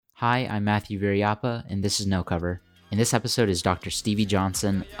Hi, I'm Matthew Viriapa, and this is No Cover. In this episode is Dr. Stevie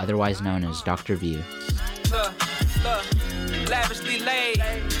Johnson, otherwise known as Dr. View. Lavishly laid,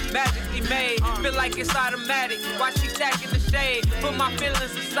 magically made, feel like it's automatic. Why she tacking the shade? Put my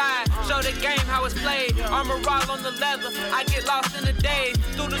feelings aside, show the game how it's played. Armor all on the leather, I get lost in the days.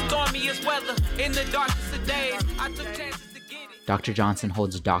 Through the stormiest weather, in the darkest of days, I took chances to get it. Dr. Johnson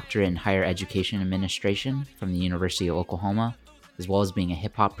holds a doctorate in higher education administration from the University of Oklahoma, as well as being a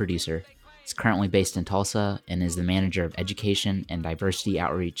hip-hop producer. He's currently based in Tulsa and is the manager of education and diversity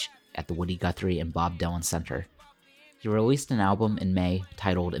outreach at the Woody Guthrie and Bob Dylan Center. He released an album in May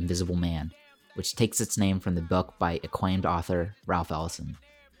titled Invisible Man, which takes its name from the book by acclaimed author Ralph Ellison.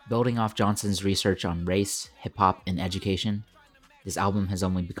 Building off Johnson's research on race, hip-hop, and education, this album has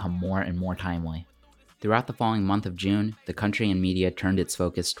only become more and more timely. Throughout the following month of June, the country and media turned its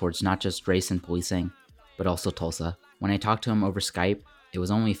focus towards not just race and policing, but also Tulsa. When I talked to him over Skype, it was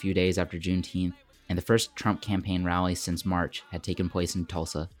only a few days after Juneteenth, and the first Trump campaign rally since March had taken place in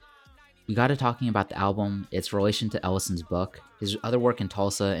Tulsa. We got to talking about the album, its relation to Ellison's book, his other work in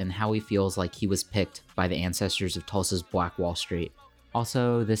Tulsa, and how he feels like he was picked by the ancestors of Tulsa's Black Wall Street.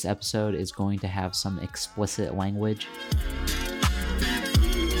 Also, this episode is going to have some explicit language.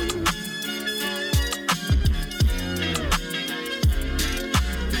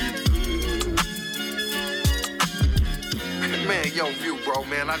 Man, yo, View, bro,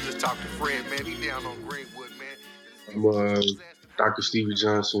 man. I just talked to Fred, man. He down on Greenwood, man. I'm Dr. Stevie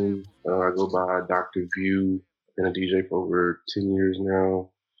Johnson. I go by Dr. View. Been a DJ for over 10 years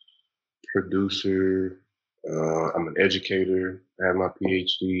now. Producer. I'm an educator. I have my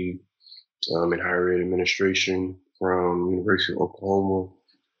PhD in higher ed administration from University of Oklahoma.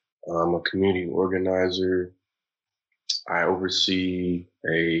 I'm a community organizer. I oversee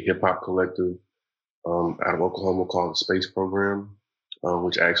a hip hop collective out of Oklahoma called the Space Program,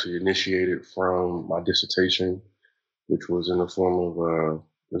 which actually initiated from my dissertation, which was in the form of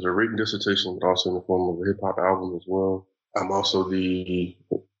there's a written dissertation, but also in the form of a hip hop album as well. I'm also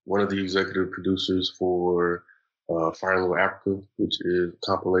one of the executive producers for Fire in Little Africa, which is a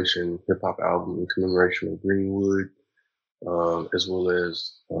compilation hip hop album in commemoration of Greenwood, as well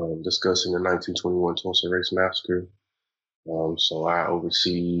as discussing the 1921 Tulsa Race Massacre. So I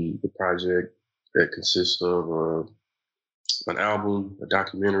oversee the project that consists of an album, a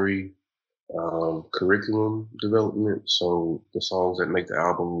documentary, curriculum development. So the songs that make the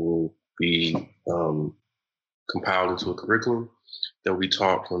album will be compiled into a curriculum that will be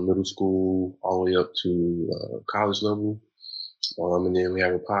taught from middle school all the way up to college level. And then we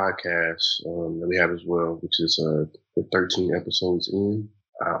have a podcast that we have as well, which is 13 episodes in.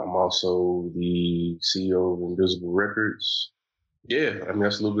 I'm also the CEO of Invisible Records. Yeah, I mean,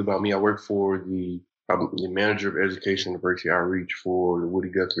 that's a little bit about me. I work for I'm the manager of education and diversity outreach for the Woody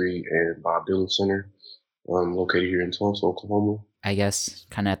Guthrie and Bob Dylan Center, located here in Tulsa, Oklahoma. I guess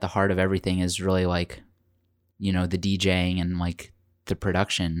kind of at the heart of everything is really like, the DJing and like the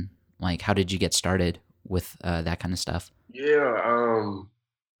production. Like, how did you get started with that kind of stuff? Yeah,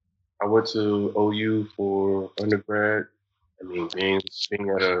 I went to OU for undergrad. I mean, being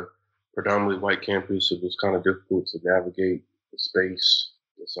at a predominantly white campus, it was kind of difficult to navigate the space.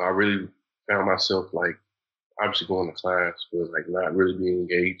 So I really found myself like obviously going to class, but like not really being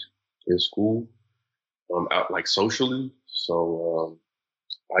engaged in school, out like socially. So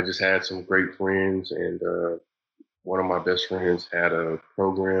I just had some great friends, and one of my best friends had a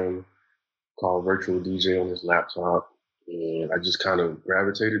program called Virtual DJ on his laptop, and I just kind of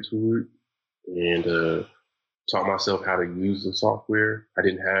gravitated to it and taught myself how to use the software. I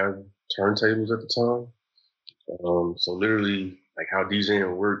didn't have turntables at the time. So literally, like how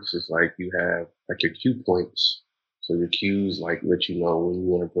DJing works is like you have like your cue points. So your cues like let you know when you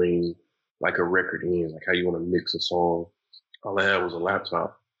want to bring like a record in, like how you want to mix a song. All I had was a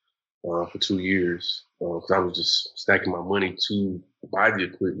laptop for 2 years because I was just stacking my money to buy the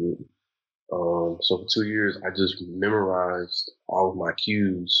equipment. So for 2 years, I just memorized all of my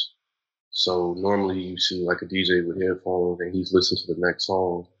cues. So normally you see like a DJ with headphones and he's listening to the next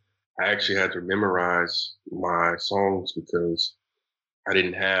song. I actually had to memorize my songs because I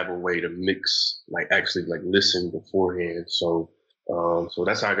didn't have a way to mix, like actually like listen beforehand. So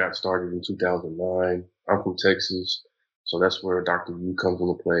that's how I got started in 2009. I'm from Texas, so that's where Dr. View comes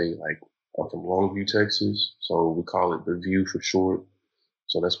into play. Like I'm from Longview, Texas, so we call it the View for short.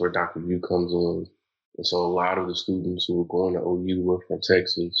 So that's where Dr. View comes in. And so a lot of the students who were going to OU were from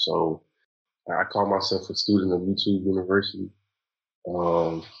Texas. So I call myself a student of YouTube University.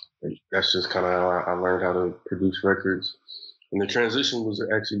 That's just kind of how I learned how to produce records. And the transition was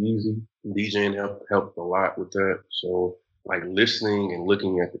actually easy. DJing helped a lot with that. So like listening and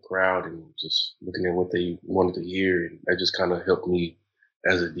looking at the crowd and just looking at what they wanted to hear. And that just kind of helped me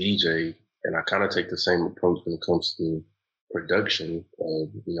as a DJ. And I kind of take the same approach when it comes to production.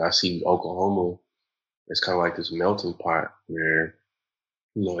 I see Oklahoma as kind of like this melting pot where,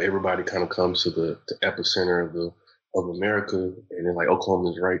 everybody kind of comes to the epicenter of America, and then like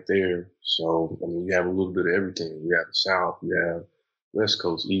Oklahoma is right there. So, you have a little bit of everything. You have the South, you have West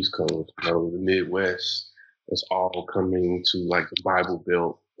Coast, East Coast, the Midwest. It's all coming to like the Bible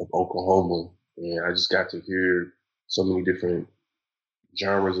Belt of Oklahoma. And I just got to hear so many different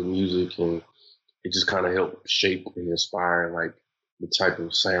genres of music, and it just kind of helped shape and inspire like the type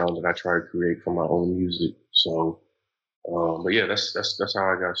of sound that I try to create for my own music. So, but yeah, that's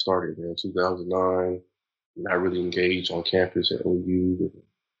how I got started, man. 2009, not really engaged on campus at OU.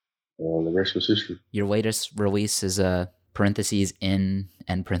 The rest was history. Your latest release is parentheses in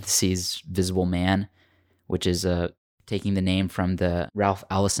and parentheses Visible Man, which is taking the name from the Ralph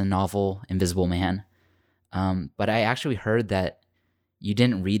Ellison novel Invisible Man. But I actually heard that you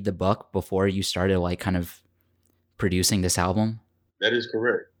didn't read the book before you started like kind of producing this album. That is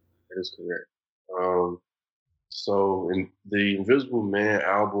correct. So in the Invisible Man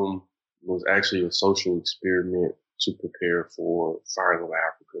album was actually a social experiment to prepare for Final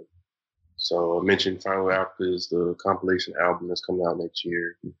Africa. So I mentioned Final Africa is the compilation album that's coming out next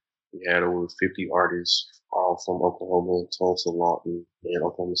year. We had over 50 artists, all from Oklahoma, Tulsa, Lawton, and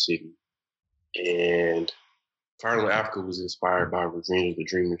Oklahoma City. And Final Africa was inspired by Revenge of the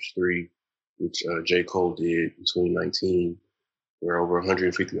Dreamers 3, which J. Cole did in 2019, where over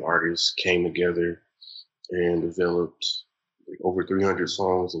 150 artists came together and developed like over 300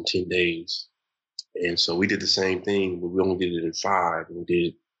 songs in 10 days. And so we did the same thing, but we only did it in 5, and we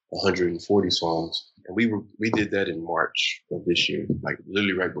did 140 songs. And we did that in March of this year, like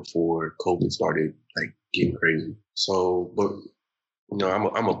literally right before COVID started like getting crazy. So, but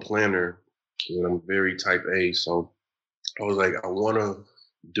I'm a planner, and I'm very type A. So I was like, I want to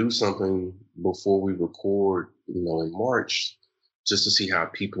do something before we record, in March, just to see how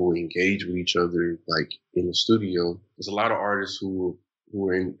people engage with each other, like in the studio. There's a lot of artists who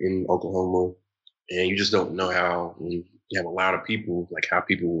are in Oklahoma, and you just don't know how, when you have a lot of people, like how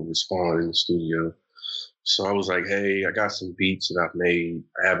people will respond in the studio. So I was like, hey, I got some beats that I've made.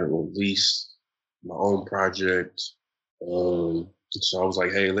 I haven't released my own project. So I was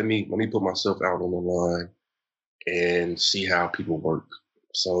like, hey, let me put myself out on the line and see how people work.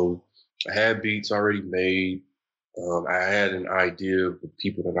 So I had beats already made. I had an idea of the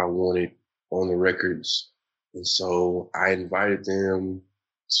people that I wanted on the records. And so I invited them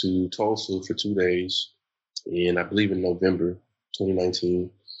to Tulsa for 2 days, and I believe in November 2019.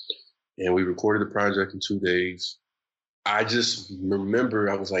 And we recorded the project in 2 days. I just remember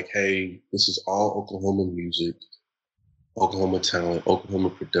I was like, hey, this is all Oklahoma music, Oklahoma talent, Oklahoma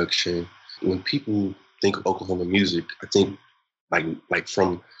production. When people think of Oklahoma music, I think like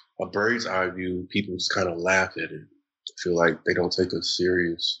from a bird's eye view, people just kind of laugh at it. I feel like they don't take us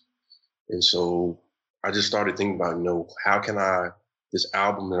serious. And so I just started thinking about, how can this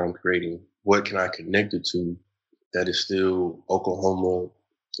album that I'm creating, what can I connect it to that is still Oklahoma,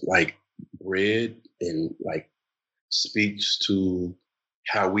 like bred and like speaks to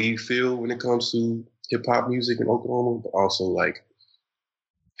how we feel when it comes to hip hop music in Oklahoma, but also like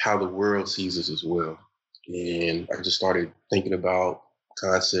how the world sees us as well. And I just started thinking about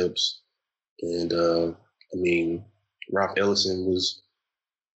concepts. And Ralph Ellison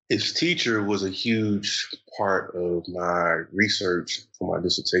his teacher was a huge part of my research for my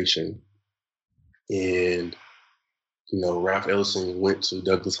dissertation. And, Ralph Ellison went to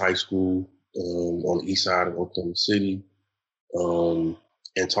Douglas High School on the east side of Oklahoma City, and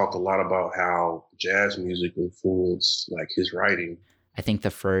talked a lot about how jazz music influenced like his writing. I think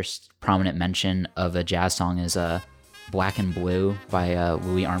the first prominent mention of a jazz song is Black and Blue by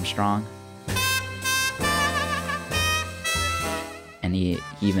Louis Armstrong. And he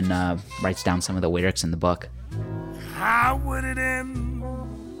even writes down some of the lyrics in the book. How would it end?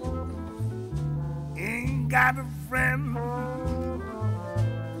 Ain't got a friend.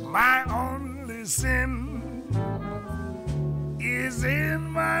 My only sin is in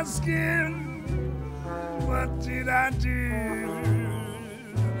my skin. What did I do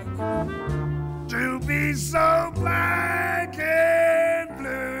to be so black and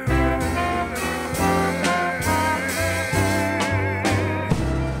blue?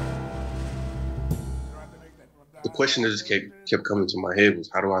 The question that just kept coming to my head was,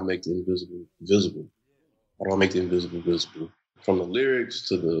 how do I make the invisible visible? How do I make the invisible visible? From the lyrics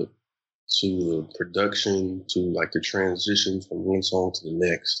to the production to like the transition from one song to the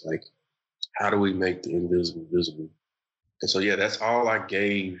next, like how do we make the invisible visible? And so, yeah, that's all I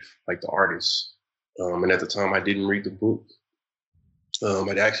gave like the artist. And at the time, I didn't read the book.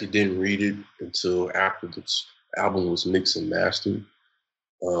 I actually didn't read it until after the album was mixed and mastered.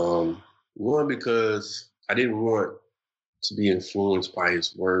 One, because I didn't want to be influenced by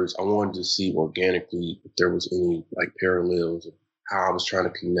his words. I wanted to see organically if there was any like parallels of how I was trying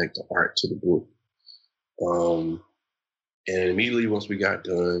to connect the art to the book. And immediately once we got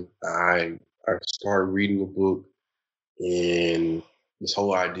done, I started reading the book, and this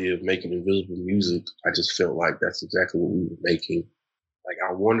whole idea of making invisible music, I just felt like that's exactly what we were making. Like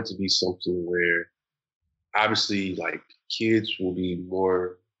I wanted to be something where obviously like kids will be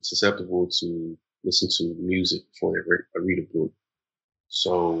more susceptible to listen to music before they read a book.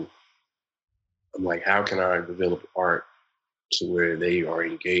 So I'm like, how can I develop art to where they are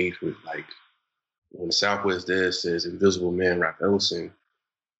engaged with, like, when the Southwest Dead says Invisible Man, Ralph Ellison,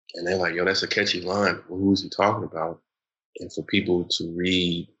 and they're like, yo, that's a catchy line. Well, who is he talking about? And for people to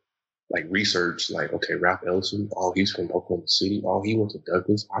read, like research, like, okay, Ralph Ellison, oh, he's from Oklahoma City. Oh, he went to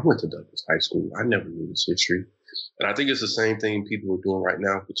Douglas. I went to Douglas High School. I never knew his history. And I think it's the same thing people are doing right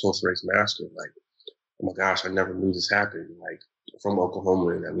now with the Tulsa Race Massacre. Like, oh my gosh, I never knew this happened. Like, from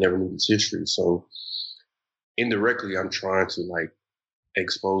Oklahoma, and I never knew this history. So indirectly, I'm trying to like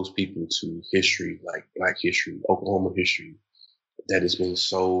expose people to history, like Black history, Oklahoma history, that has been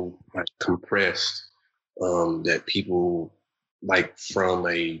so like compressed that people, like from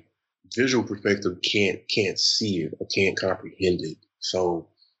a visual perspective, can't see it or can't comprehend it. So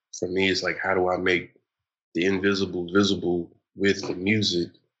for me, it's like, how do I make the invisible visible with the music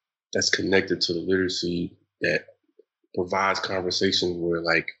that's connected to the literacy, that provides conversations where,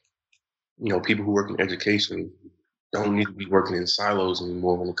 like, you know, people who work in education don't need to be working in silos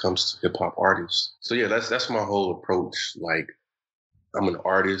anymore when it comes to hip hop artists. So yeah, that's my whole approach. Like, I'm an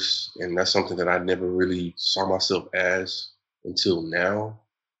artist, and that's something that I never really saw myself as until now,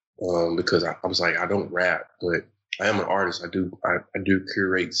 because I was like, I don't rap, but I am an artist. I do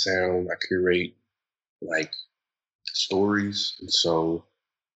curate sound. I curate like stories, and so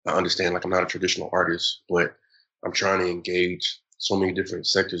I understand, like, I'm not a traditional artist, but I'm trying to engage so many different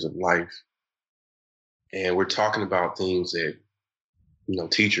sectors of life. And we're talking about things that, you know,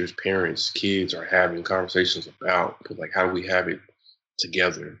 teachers, parents, kids are having conversations about, but like, how do we have it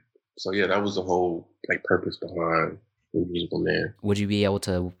together? So yeah, that was the whole like purpose behind Invisible Man. Would you be able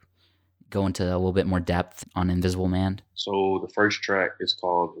to go into a little bit more depth on Invisible Man? So the first track is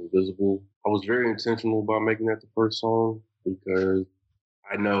called Invisible. I was very intentional about making that the first song, because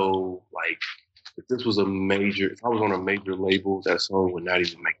I know, like, if I was on a major label, that song would not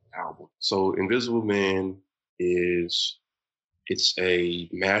even make the album. So Invisible Man it's a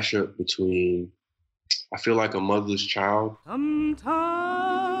mashup between, I feel like, A Mother's Child. Sometimes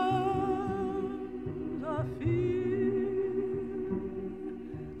I feel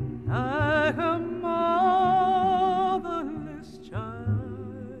like a motherless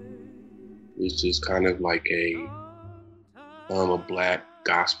child. It's just kind of like a Black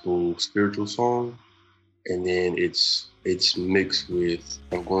gospel spiritual song, and then it's mixed with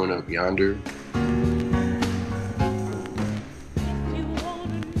I'm Going Up Yonder.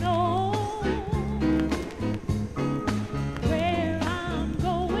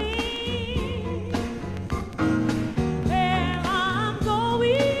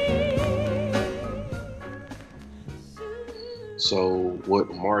 So what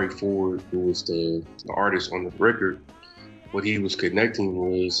Amari Ford, who was the artist on the record, what he was connecting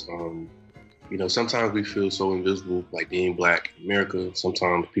was, you know, sometimes we feel so invisible, like being Black in America.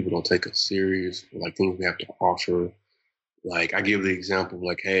 Sometimes people don't take us serious, like things we have to offer. Like, I give the example of,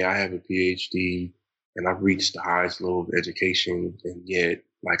 like, hey, I have a PhD and I've reached the highest level of education, and yet,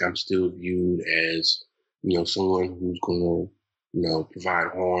 like, I'm still viewed as, you know, someone who's going to, you know,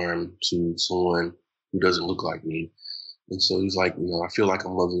 provide harm to someone who doesn't look like me. And so he's like, you know, I feel like a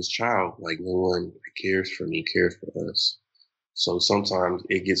mother's child. Like, no one cares for me, cares for us. So sometimes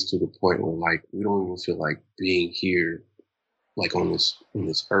it gets to the point where, like, we don't even feel like being here, like on this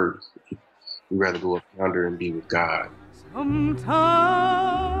earth. We'd rather go up yonder and be with God. Sometimes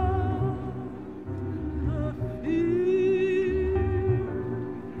I feel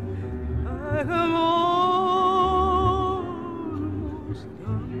like I'm almost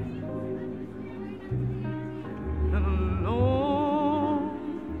done, and alone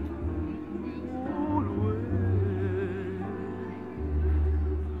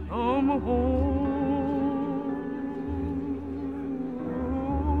I'm home.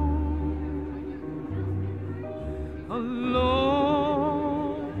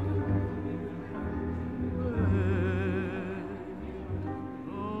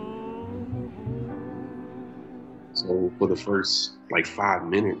 So for the first like 5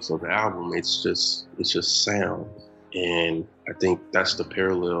 minutes of the album, it's just sound. And I think that's the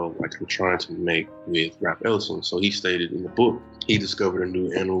parallel like I'm trying to make with Ralph Ellison. So he stated in the book, he discovered a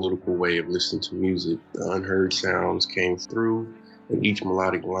new analytical way of listening to music. The unheard sounds came through, and each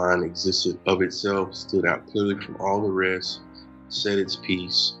melodic line existed of itself, stood out clearly from all the rest, said its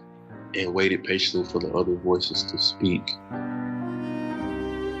piece, and waited patiently for the other voices to speak.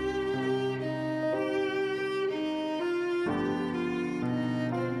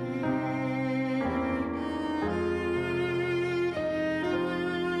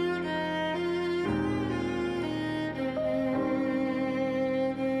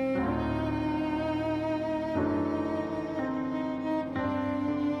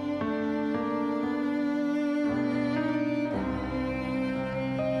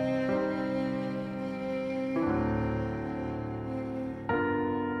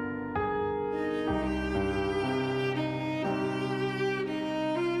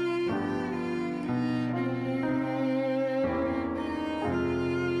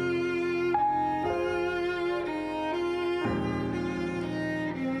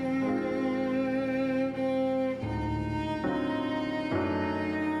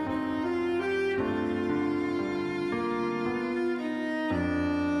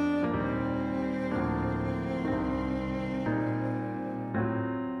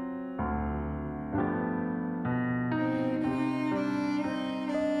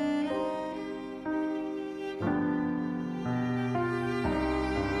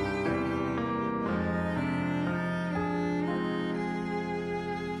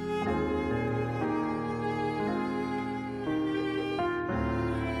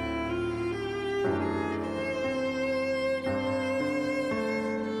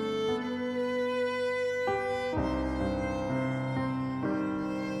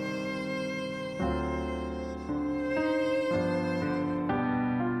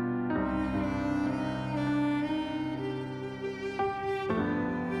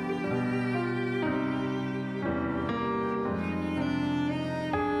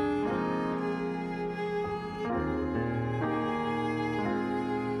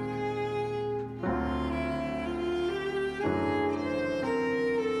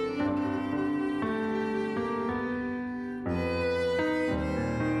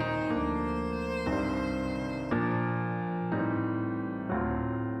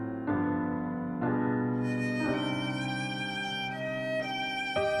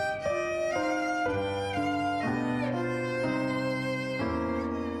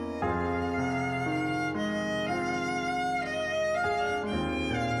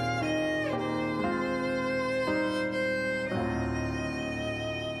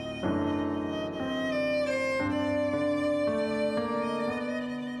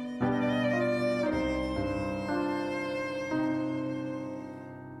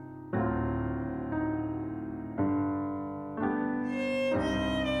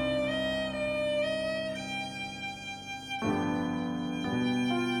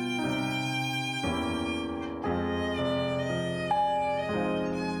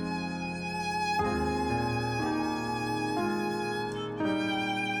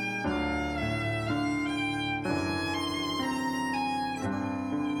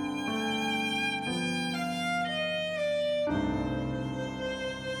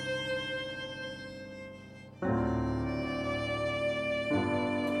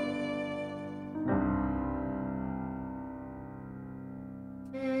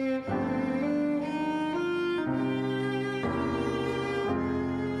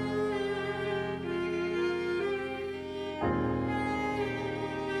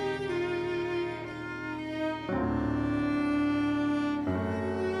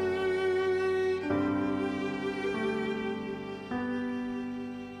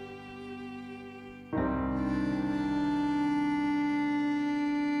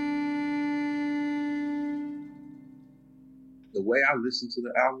 The way I listen to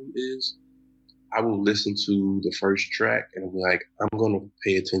the album is I will listen to the first track and I'll be like, I'm going to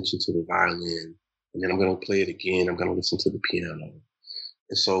pay attention to the violin, and then I'm going to play it again. I'm going to listen to the piano.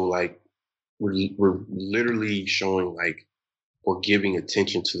 And so like we're literally showing like, or giving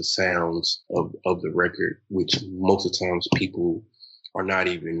attention to the sounds of the record, which most of the times people are not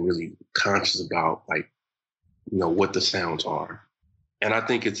even really conscious about, like, you know, what the sounds are. And I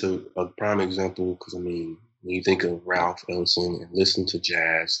think it's a prime example because, I mean, when you think of Ralph Ellison and listen to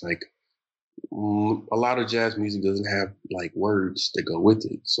jazz, like a lot of jazz music doesn't have like words that go with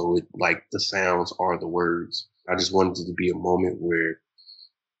it. So it like the sounds are the words. I just wanted it to be a moment where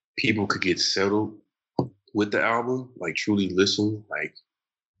people could get settled with the album, like truly listen, like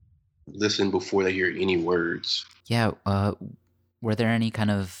listen before they hear any words. Yeah. Were there any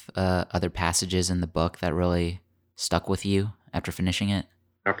kind of other passages in the book that really stuck with you after finishing it?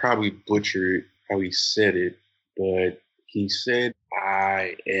 I probably butchered how he said it, but he said,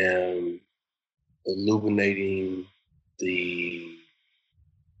 I am illuminating the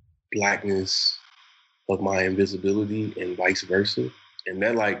blackness of my invisibility and vice versa. And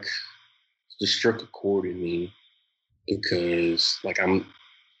that like just struck a chord in me because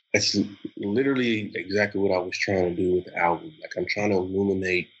that's literally exactly what I was trying to do with the album. Like I'm trying to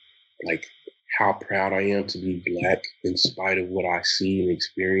illuminate like how proud I am to be Black in spite of what I see and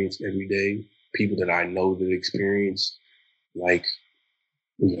experience every day. People that I know that experience, like,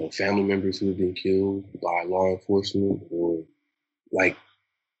 family members who have been killed by law enforcement, or like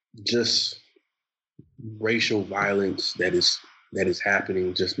just racial violence that is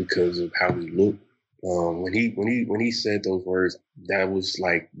happening just because of how we look. When he said those words, that was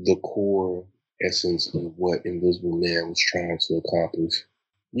like the core essence of what Invisible Man was trying to accomplish.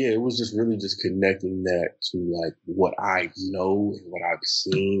 Yeah, it was just really just connecting that to like what I know and what I've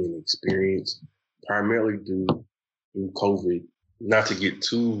seen and experienced, primarily through COVID. Not to get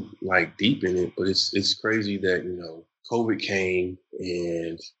too like deep in it, but it's crazy that COVID came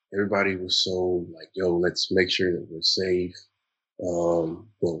and everybody was so like, yo, let's make sure that we're safe.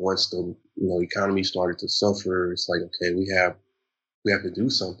 But once the economy started to suffer, it's like, okay, we have to do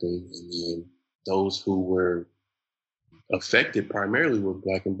something. And then those who were affected primarily were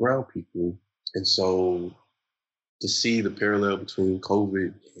Black and brown people. And so to see the parallel between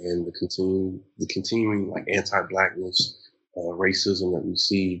COVID and the continuing like anti-Blackness, racism that we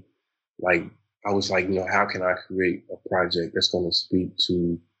see, like I was like, how can I create a project that's going to speak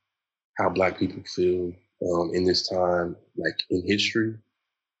to how Black people feel in this time, like in history?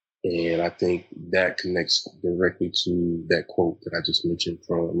 And I think that connects directly to that quote that I just mentioned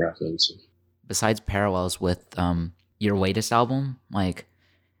from Ralph Ellison. Besides parallels with your latest album, like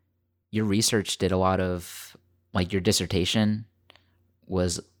your research did a lot of, like your dissertation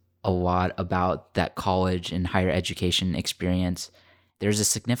was a lot about that college and higher education experience. There's a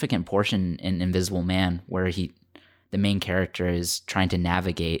significant portion in Invisible Man where the main character is trying to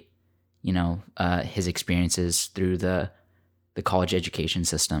navigate, his experiences through the college education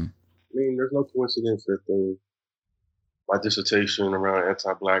system. I mean, there's no coincidence that my dissertation around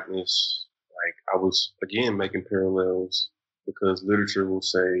anti-Blackness, like I was again making parallels because literature will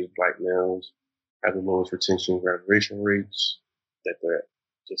say Black males have the lowest retention and graduation rates, that they're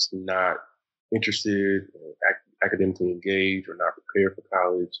just not interested or academically engaged or not prepared for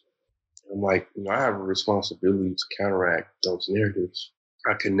college. And I'm like, I have a responsibility to counteract those narratives.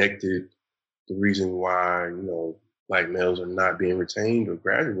 I connected the reason why, Black males are not being retained or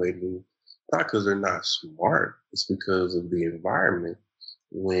graduating, not because they're not smart. It's because of the environment.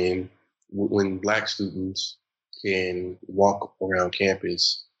 When Black students can walk around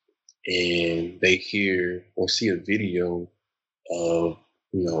campus and they hear or see a video of,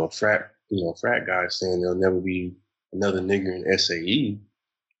 a frat guy saying there'll never be another nigger in SAE,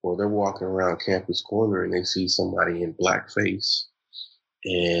 or they're walking around campus corner and they see somebody in blackface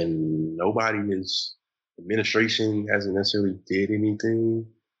and administration hasn't necessarily did anything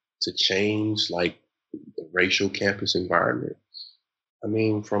to change like the racial campus environment. I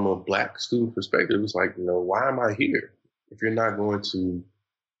mean, from a Black student perspective, it's like, why am I here? If you're not going to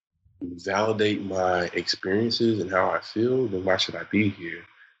validate my experiences and how I feel, then why should I be here?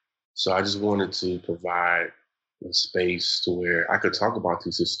 So I just wanted to provide a space to where I could talk about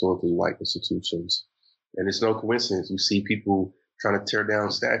these historically white institutions. And it's no coincidence. You see people trying to tear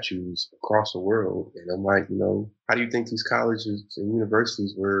down statues across the world. And I'm like, how do you think these colleges and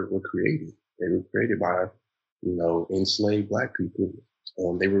universities were created? They were created by, enslaved Black people.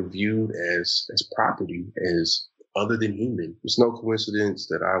 They were viewed as property, as other than human. It's no coincidence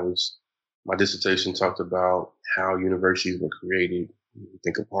that my dissertation talked about how universities were created. You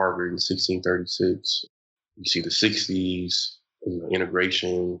think of Harvard in 1636. You see the 60s,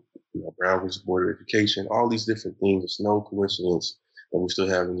 integration, Brown versus Board of Education, all these different things. It's no coincidence that we're still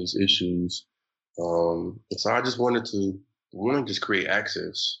having these issues. And so I just wanted to just create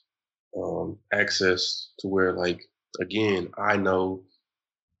access to where, like, again, I know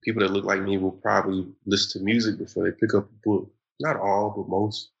people that look like me will probably listen to music before they pick up a book. Not all, but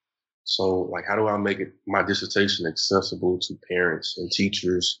most. So, like, how do I make my dissertation accessible to parents and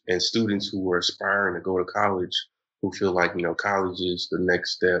teachers and students who are aspiring to go to college, who feel like, college is the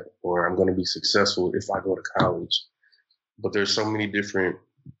next step, or I'm going to be successful if I go to college. But there's so many different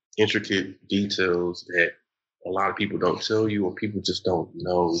intricate details that a lot of people don't tell you, or people just don't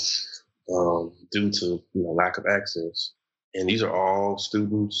know due to lack of access. And these are all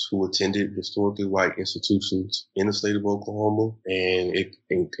students who attended historically white institutions in the state of Oklahoma. And it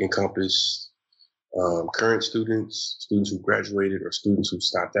encompassed current students who graduated, or students who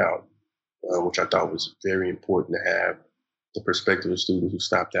stopped out, which I thought was very important to have the perspective of students who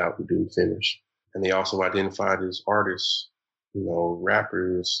stopped out, who didn't finish. And they also identified as artists,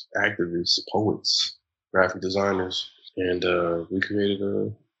 rappers, activists, poets, graphic designers. And we created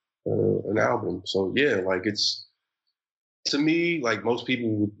an album. So yeah, like it's, to me, like most people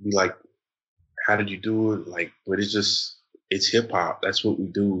would be like, how did you do it? Like, but it's hip hop. That's what we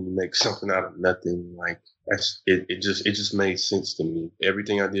do. We make something out of nothing. Like that's it. It just made sense to me.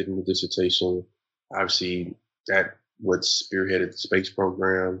 Everything I did in the dissertation, obviously that what spearheaded the space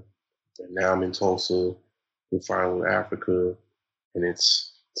program. And now I'm in Tulsa with Firelight Africa, and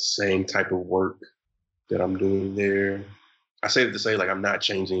it's the same type of work that I'm doing there. I say that to say, like, I'm not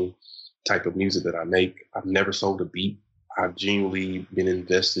changing type of music that I make. I've never sold a beat. I've genuinely been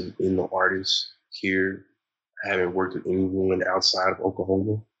invested in the artists here. I haven't worked with anyone outside of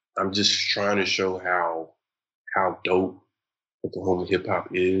Oklahoma. I'm just trying to show how dope Oklahoma hip hop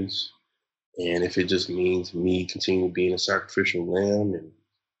is. And if it just means me continuing being a sacrificial lamb and,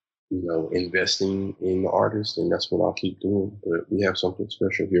 investing in the artist, then that's what I'll keep doing. But we have something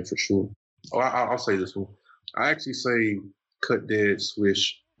special here for sure. Oh, I'll say this one. I actually say Cut Dead,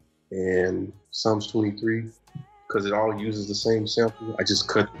 Swish, and Psalms 23 because it all uses the same sample. I just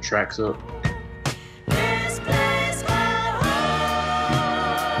cut the tracks up.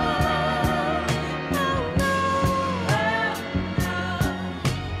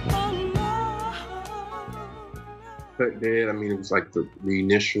 Cut Dead, I mean, it was like the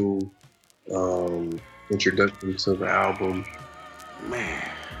initial introduction to the album.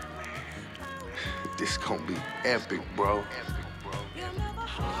 Man, this gonna be epic, bro.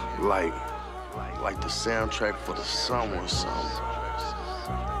 Like the soundtrack for the summer or something.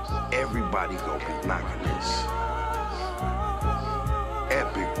 Everybody gonna be knocking this.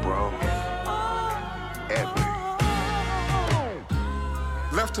 Epic, bro. Epic.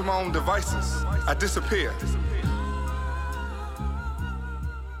 Left to my own devices, I disappear.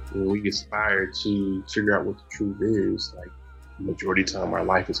 When we aspire to figure out what the truth is, like the majority of the time our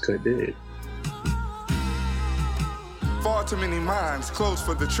life is cut dead. Far too many minds closed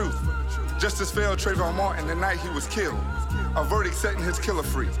for the truth. Justice failed Trayvon Martin the night he was killed. A verdict setting his killer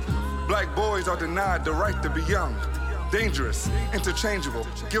free. Black boys are denied the right to be young. Dangerous, interchangeable,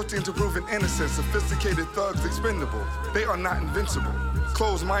 guilty into proven innocent, sophisticated thugs expendable. They are not invincible.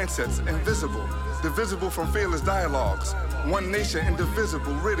 Closed mindsets, invisible. Divisible from fearless dialogues. One nation,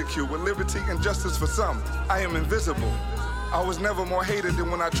 indivisible, ridicule with liberty and justice for some. I am invisible. I was never more hated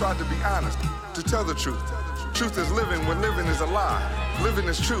than when I tried to be honest, to tell the truth. Truth is living when living is a lie. Living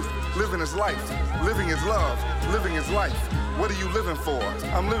is truth, living is life. Living is love, living is life. What are you living for?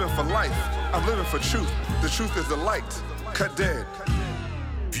 I'm living for life. I'm living for truth. The truth is the light. Cut dead.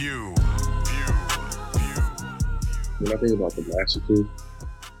 View. When I think about the massacre,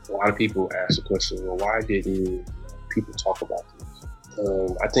 a lot of people ask the question, well, why didn't people talk about this?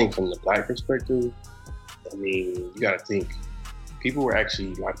 I think from the Black perspective, I mean, you got to think people were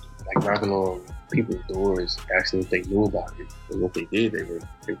actually like knocking on people's doors, asking if they knew about it, and if they did,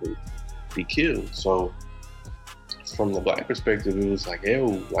 they would be killed. So from the Black perspective, it was like,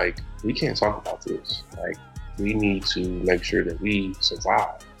 hell, like we can't talk about this. Like we need to make sure that we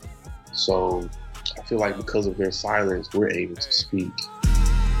survive. So I feel like because of their silence, we're able to speak.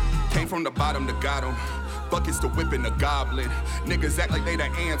 Came from the bottom to got 'em. Buckets to whipping a goblin. Niggas act like they the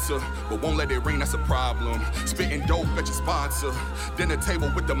answer, but won't let it ring, that's a problem. Spitting dope at your sponsor. Dinner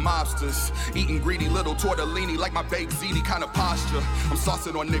table with the mobsters. Eating greedy little tortellini like my baked ziti kind of posture. I'm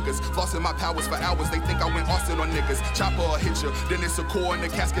saucing on niggas, flossing my powers for hours. They think I went Austin on niggas. Chopper or hit ya. Then it's a core in the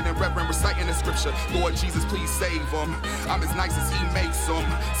casket and reverend reciting the scripture. Lord Jesus, please save them. I'm as nice as he makes them.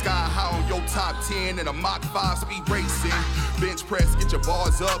 Sky high on your top 10 and a Mach 5 speed racing. Bench press, get your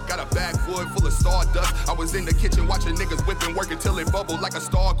bars up. Got a backwood full of stardust. I was in the kitchen watching niggas whip and work until it bubbled like a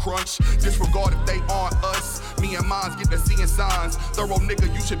star crunch. Disregard if they aren't us. Me and mines get to seeing signs. Thorough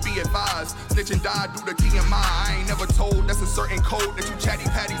nigga, you should be advised. Snitch and die due to TMI. I ain't never told that's a certain code that you chatty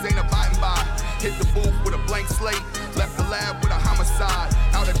patties ain't abiding by. Hit the booth with a blank slate. Left the lab with a homicide.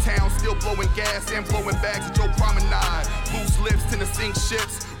 Out of town, still blowing gas and blowing bags at your promenade. Loose lips tend to sink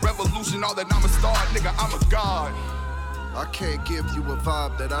ships. Revolution, all that I'm a star, nigga, I'm a god. I can't give you a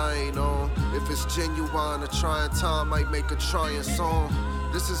vibe that I ain't on. If it's genuine, a trying time might make a trying song.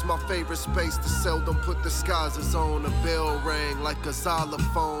 This is my favorite space to seldom put disguises on. A bell rang like a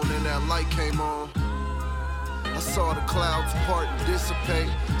xylophone and that light came on. I saw the clouds part and dissipate.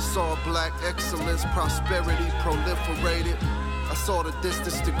 Saw black excellence, prosperity proliferated. I saw the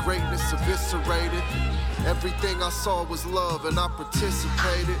distance to greatness eviscerated. Everything I saw was love and I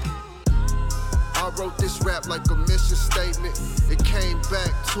participated. I wrote this rap like a mission statement. It came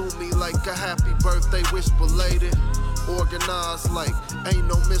back to me like a happy birthday wish belated. Organized like ain't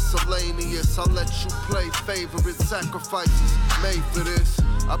no miscellaneous. I let you play favorite sacrifices made for this.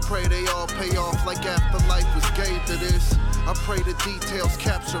 I pray they all pay off like afterlife was gave to this. I pray the details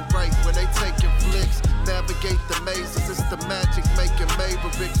capture right when they taking flicks. Navigate the mazes, it's the magic making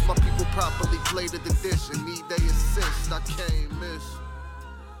Mavericks. My people properly plated the dish and need they assist. I can't miss.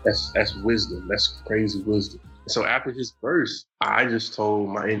 That's wisdom. That's crazy wisdom. So after his verse, I just told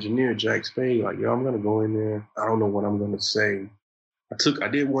my engineer, Jack Spade, like, yo, I'm going to go in there. I don't know what I'm going to say. I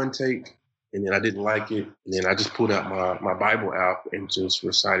did one take, and then I didn't like it. And then I just pulled out my Bible app and just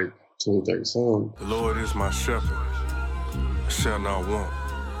recited 23rd Psalm. The Lord is my shepherd, I shall not want.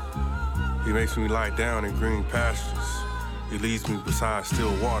 He makes me lie down in green pastures. He leads me beside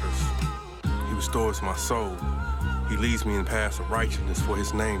still waters. He restores my soul. He leads me in paths of righteousness for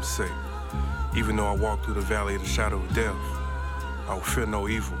his name's sake. Even though I walk through the valley of the shadow of death, I will fear no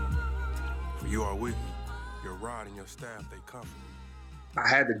evil. For you are with me. Your rod and your staff, they comfort me. I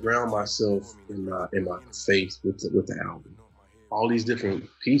had to ground myself in my faith with the album. All these different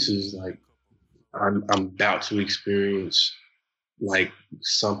pieces, like I'm about to experience like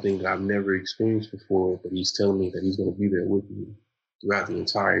something that I've never experienced before, but he's telling me that he's going to be there with me throughout the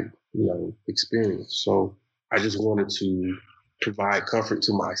entire, experience. So I just wanted to provide comfort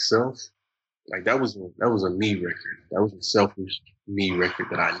to myself. Like that was a me record. That was a selfish me record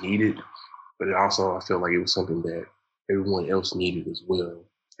that I needed, but it also, I felt like it was something that everyone else needed as well.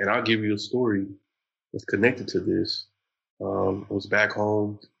 And I'll give you a story that's connected to this. I was back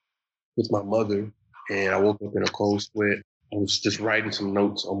home with my mother, and I woke up in a cold sweat. I was just writing some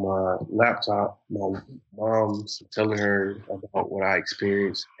notes on my laptop. My mom's telling her about what I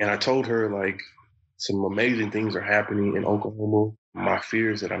experienced, and I told her like some amazing things are happening in Oklahoma. My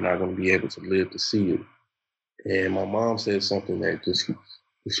fear is that I'm not going to be able to live to see it. And my mom said something that just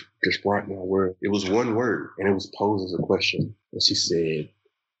brought my word. It was one word, and it was posed as a question. And she said,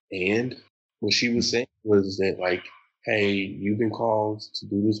 and what she was saying was that like, hey, you've been called to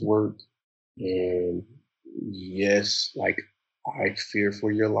do this work. And yes, like I fear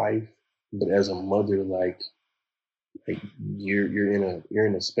for your life, but as a mother, like you're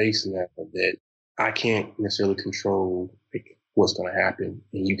in a space now that I can't necessarily control like what's going to happen,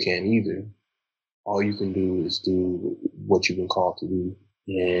 and you can't either. All you can do is do what you've been called to do.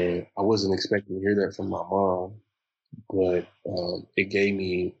 And I wasn't expecting to hear that from my mom, but it gave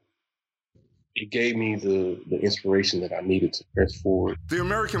me the inspiration that I needed to press forward. The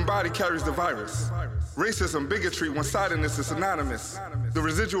American body carries the virus. Racism, bigotry, one-sidedness is synonymous. The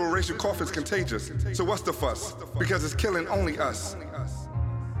residual racial cough is contagious. So what's the fuss? Because it's killing only us.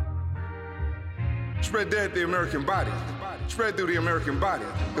 Spread dead the American body. Spread through the American body,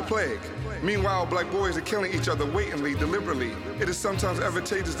 the plague. Meanwhile, black boys are killing each other blatantly, deliberately. It is sometimes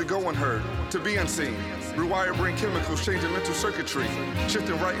advantageous to go unheard, to be unseen. Rewire brain chemicals, changing mental circuitry,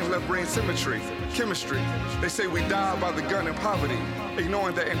 shifting right and left brain symmetry, chemistry. They say we die by the gun in poverty,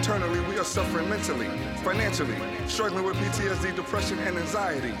 ignoring that internally we are suffering mentally, financially, struggling with PTSD, depression, and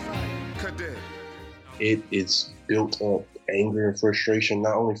anxiety. Cadet. It's built up anger and frustration,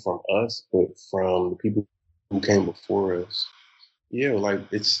 not only from us, but from the people who came before us. Yeah, like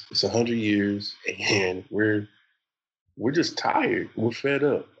it's 100 years and we're just tired. We're fed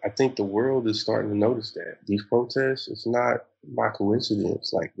up. I think the world is starting to notice that. These protests, it's not by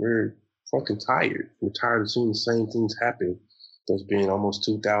coincidence. Like we're fucking tired. We're tired of seeing the same things happen. There's been almost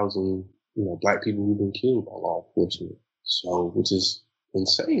 2,000, black people who've been killed by law enforcement. So, which is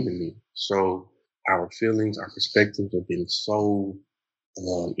insane to me. So our feelings, our perspectives have been so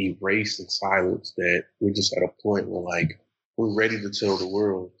erased and silenced that we're just at a point where like we're ready to tell the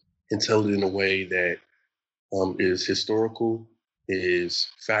world and tell it in a way that is historical, is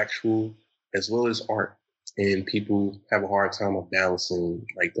factual, as well as art. And people have a hard time of balancing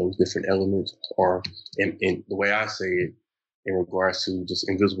like those different elements, or and the way I say it in regards to just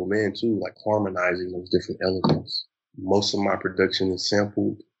Invisible Man too, like harmonizing those different elements. Most of my production is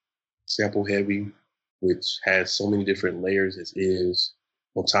sample heavy, which has so many different layers as is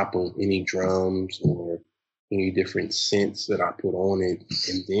on top of any drums or any different synths that I put on it.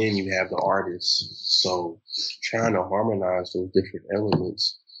 And then you have the artists. So trying to harmonize those different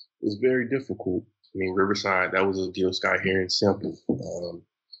elements is very difficult. I mean, Riverside, that was a Gil Scott Heron sample.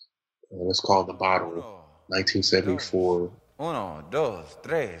 It's called The Bottle, 1974. 1, 2,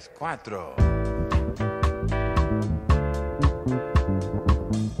 3, 4.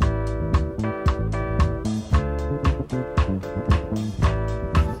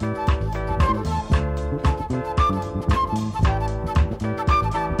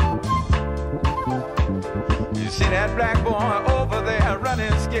 See that black boy over there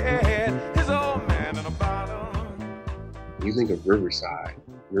running scared. His old man in a bottle. You think of Riverside.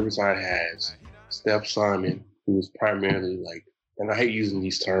 Riverside has Steph Simon, who is primarily like, and I hate using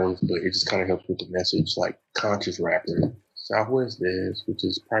these terms, but it just kind of helps with the message, like conscious rapper. Southwest Dez, which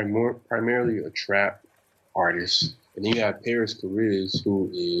is primarily a trap artist. And then you have Paris Cariz, who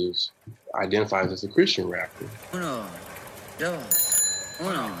identifies as a Christian rapper. Uno, dos,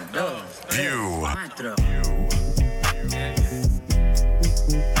 View. cuatro.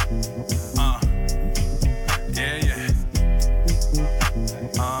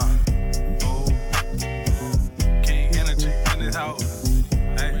 King Energy in this house.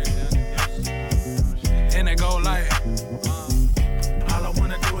 Hey. And it go like, all I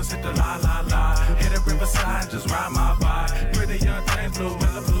wanna do is hit the la la la. Hit a riverside, just ride my vibe. Pretty young thing, blue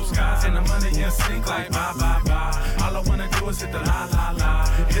in the blue skies, and the money in sync like bye bye bye. All I wanna do is hit the la la la.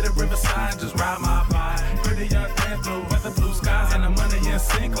 Hit a riverside, just ride my vibe. Pretty young thing, blue in the blue skies, and the money in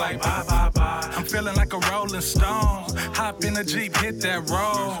sync like bye bye bye. I'm feeling like a Rolling Stone. Hop in a Jeep, hit that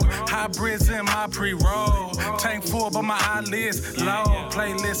road. Hybrids in my pre-roll. Tank full, but my eyelids low.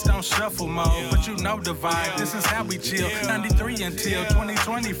 Playlist on shuffle mode, but you know the vibe. This is how we chill. 93 until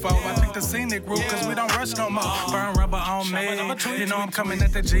 2024. I take the scenic route, cause we don't rush no more. Burn rubber on me. You know I'm coming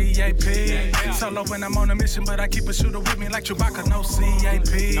at the GAP. Solo when I'm on a mission, but I keep a shooter with me like Chewbacca, no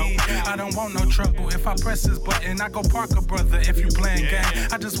CAP. I don't want no trouble. If I press this button, I go Parker, brother, if you playing game.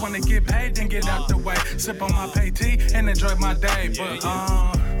 I just wanna get paid and get out the way. Sip on my pay tea and enjoy my day. But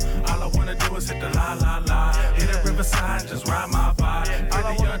all I wanna do is hit the la la la. Hit a riverside, just ride my vibe.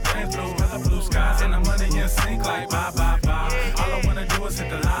 Pretty young things, blue weather, blue skies, and the money in sync like bye bye bye. All I wanna do is hit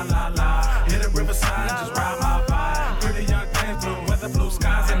the la la la. Hit a riverside, just ride my vibe. Pretty young things, blue weather, blue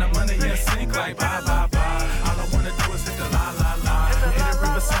skies, and the money in sync like bye bye bye. All I wanna do is hit the la la la. Hit a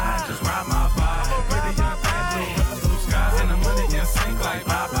riverside, just ride my vibe. Pretty young things, blue weather, blue skies, and the money in sync like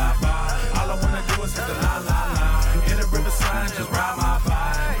bye bye bye. All I wanna do is hit the la la la. Hit a riverside, just ride my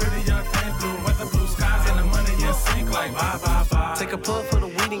vibe. Pretty young things, blue weather, blue skies, and the money in sync like bye bye bye. Take a puff for the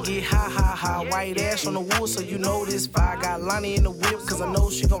weed and get high, high, high. White ash on the wood, so you know this fire. Got Lonnie in the whip, cause I know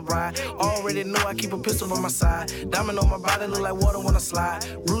she gon' ride. Already know I keep a pistol on my side. Diamond on my body, look like water when I slide.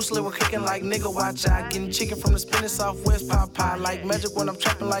 Bruce Lee was kicking like nigga, watch out. Getting chicken from the spinning Southwest pot pie. Like magic when I'm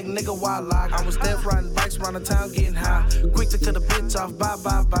trapping like nigga, wild lock. I was deaf riding bikes around the town getting high. Quick to cut a bitch off, bye,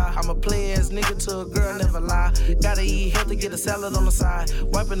 bye, bye. I'm a play ass nigga to a girl, never lie. Gotta eat healthy, get a salad on the side.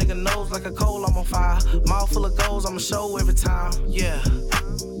 Wipe a nigga nose like a coal, I'm on fire. Mouth full of goals, I'ma show every time, yeah.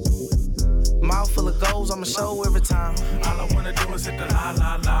 Mouth full of goals, I'ma show every time. All I wanna do is hit the la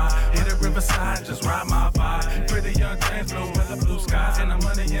la la. Hit a riverside, just ride my vibe. Pretty young things, blue weather, blue skies, and the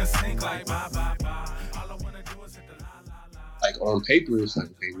money in sync like bye bye bye. All I wanna do is hit the la la la. Like on paper, it's like,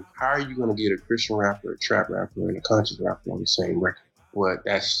 okay, how are you gonna get a Christian rapper, a trap rapper, and a conscious rapper on the same record? But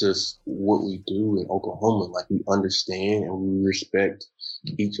that's just what we do in Oklahoma. Like, we understand and we respect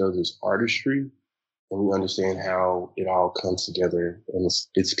each other's artistry, and we understand how it all comes together, and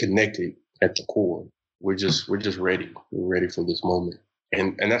it's connected at the core. We're just ready. We're ready for this moment.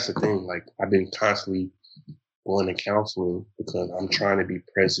 And that's the thing. Like, I've been constantly going to counseling because I'm trying to be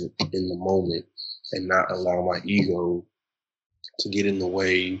present in the moment and not allow my ego to get in the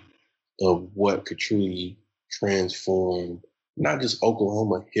way of what could truly transform not just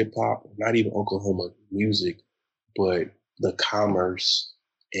Oklahoma hip hop, not even Oklahoma music, but the commerce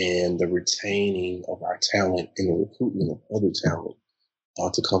and the retaining of our talent and the recruitment of other talent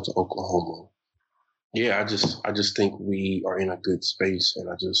to come to Oklahoma. Yeah, I just think we are in a good space, and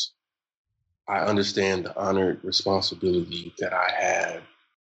I understand the honored responsibility that I have.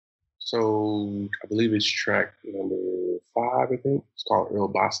 So I believe it's track number 5, I think. It's called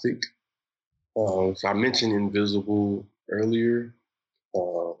Earl Bostic. So I mentioned Invisible earlier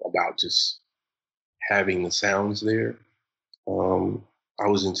about just having the sounds there. I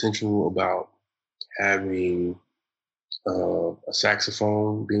was intentional about having a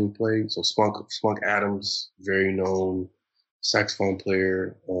saxophone being played. So Spunk Adams, very known saxophone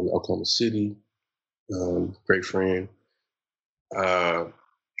player in Oklahoma City, great friend. I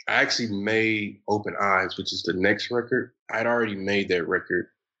actually made Open Eyes, which is the next record. I'd already made that record,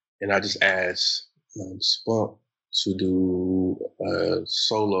 and I just asked Spunk to do a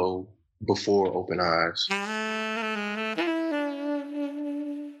solo before Open Eyes.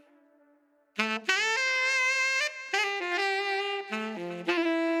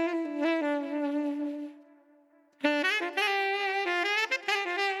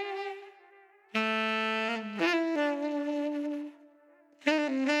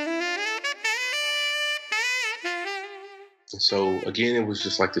 so again, it was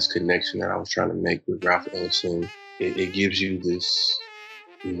just like this connection that I was trying to make with Ralph Ellison. It gives you this,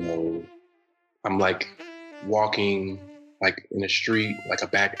 I'm like walking like in a street, like a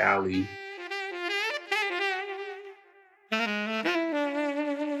back alley.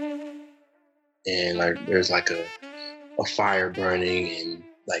 And like there's like a fire burning, and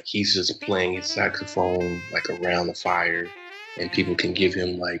like he's just playing his saxophone like around the fire, and people can give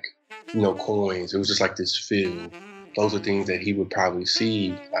him like, coins. It was just like this feel. Those are things that he would probably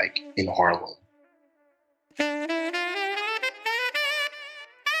see like in Harlem.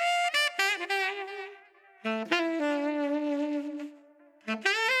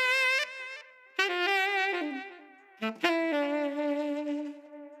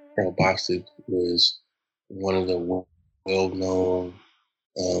 Earl Bostic was one of the well-known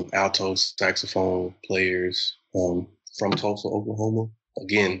alto saxophone players from Tulsa, Oklahoma.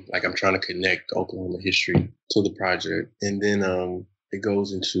 Again, like I'm trying to connect Oklahoma history to the project. And then it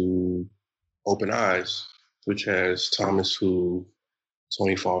goes into Open Eyes, which has Thomas Hoove,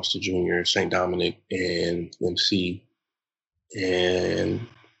 Tony Foster Jr., St. Dominic, and MC. And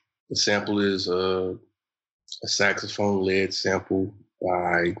the sample is a saxophone-led sample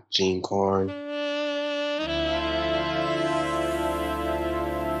by Gene Carn.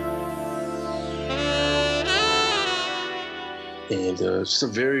 And it's a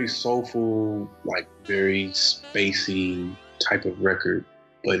very soulful, like very spacey type of record,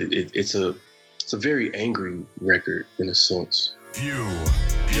 but it's a very angry record in a sense. View.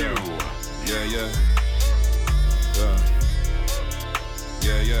 Yeah.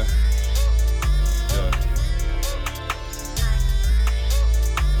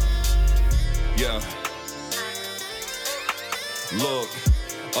 Look,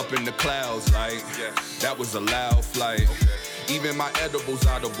 up in the clouds, like, that was a loud flight. Even my edibles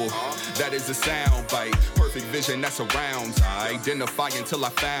audible, that is a sound bite. Perfect vision, that's around. I identify until I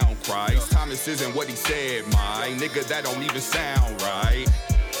found Christ. Thomas isn't what he said, my nigga, that don't even sound right.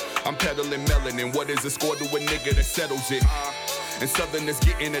 I'm peddling melanin, what is the score to a nigga that settles it? And Southerners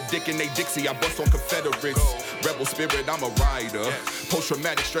getting a dick in they Dixie, I bust on Confederates. Rebel spirit, I'm a rider.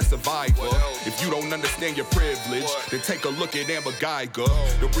 Post-traumatic stress survivor. If you don't understand your privilege, then take a look at Amber Geiger.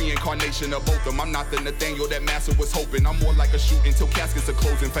 The reincarnation of both them. I'm not the Nathaniel that Massa was hoping. I'm more like a shooting till caskets are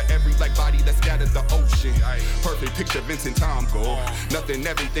closing. For every like body that scattered the ocean. Perfect picture Vincent Tom go. Nothing,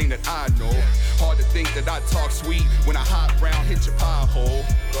 everything that I know. Hard to think that I talk sweet when I hop round, hit your pie hole.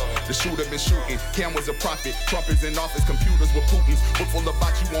 The shooter been shooting. Cam was a prophet. Trump is in office. Computers with Putin. We're full of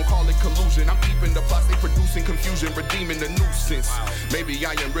bots, you won't call it collusion. I'm keeping the plots, they producing confusion, redeeming the nuisance. Maybe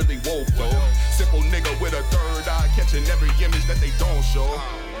I ain't really woke though. Simple nigga with a third eye, catching every image that they don't show.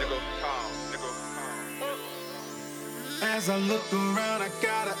 As I look around, I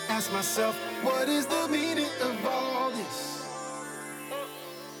gotta ask myself, what is the meaning of all this?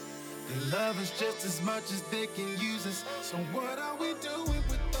 They love us just as much as they can use us. So what are we doing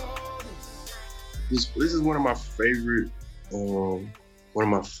with all this? This is one of my favorite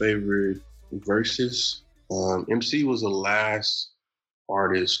verses. MC was the last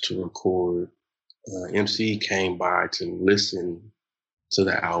artist to record. MC came by to listen to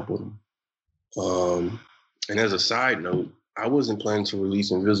the album. And as a side note, I wasn't planning to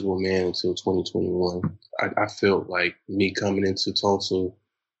release Invisible Man until 2021. I felt like me coming into Tulsa,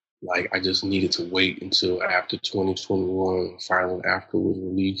 like I just needed to wait until after 2021, Fire After was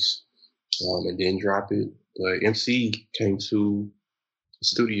released, and then drop it. But MC came to the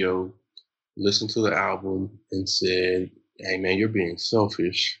studio, listened to the album, and said, "Hey man, you're being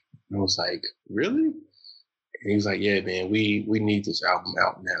selfish." And I was like, "Really?" And he was like, "Yeah, man, we need this album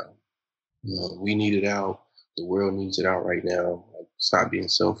out now. We need it out. The world needs it out right now. Like, stop being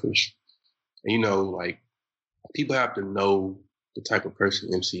selfish." And like people have to know the type of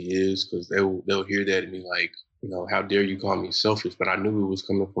person MC is, because they'll hear that and be like, how dare you call me selfish? But I knew it was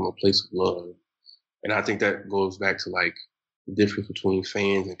coming from a place of love. And I think that goes back to like the difference between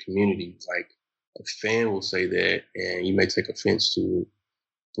fans and communities. Like a fan will say that and you may take offense to it,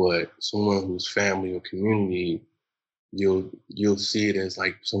 but someone who's family or community, you'll see it as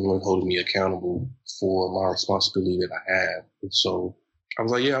like someone holding me accountable for my responsibility that I have. And so I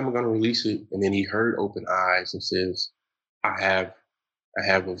was like, yeah, I'm gonna release it. And then he heard Open Eyes and says, I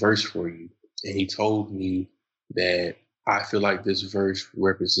have a verse for you. And he told me that I feel like this verse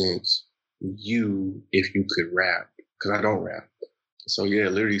represents you if you could rap, because I don't rap. So yeah,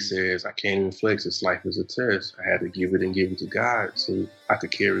 it literally says, I can't even flex, this life is a test. I had to give it to God so I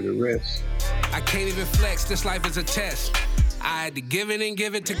could carry the rest. I can't even flex, this life is a test. I had to give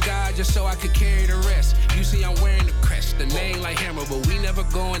it to God just so I could carry the rest. You see I'm wearing the crest, the name like Hammer, but we never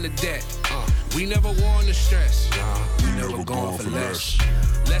go into debt. We never war on the stress. Nah, we never going for less.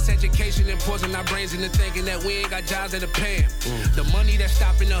 Less education and poison our brains into thinking that we ain't got jobs that are paying. The money that's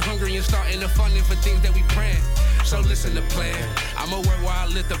stopping the hungry and starting the funding for things that we praying. So listen to plan. I'ma work while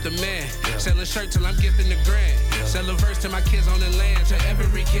I lift up the man. Selling shirt till I'm gifting the grand. Sell a verse to my kids on the land. To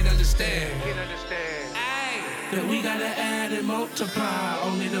every kid understand. That we gotta add and multiply.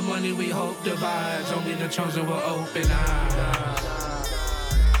 Only the money we hope divides. Only the chosen will open eyes.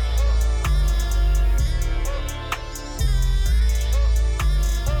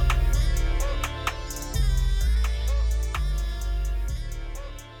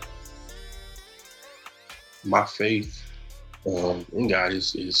 My faith in God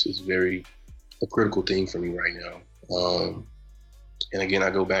is very a critical thing for me right now. And again,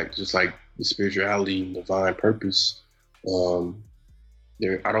 I go back just like the spirituality, divine purpose. I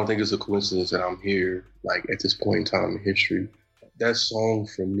don't think it's a coincidence that I'm here, like at this point in time in history. That song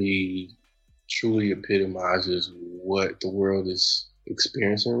for me truly epitomizes what the world is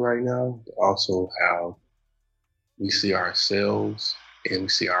experiencing right now, but also how we see ourselves and we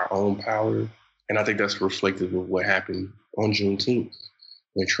see our own power. And I think that's reflective of what happened on Juneteenth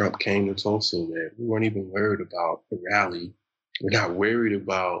when Trump came to Tulsa, that we weren't even worried about the rally. We're not worried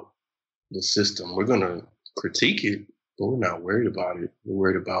about the system. We're going to critique it, but we're not worried about it. We're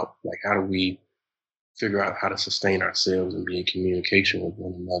worried about, like, how do we figure out how to sustain ourselves and be in communication with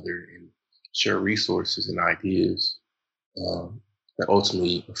one another and share resources and ideas that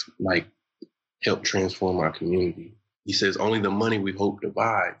ultimately, like, help transform our community. He says only the money we hope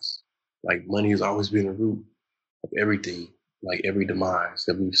divides. Like, money has always been the root of everything, like every demise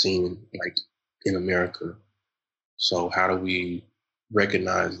that we've seen, like, in America. So how do we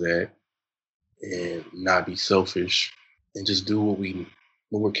recognize that and not be selfish and just do what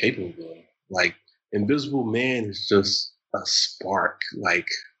we're capable of? Like, Invisible Man is just a spark. Like,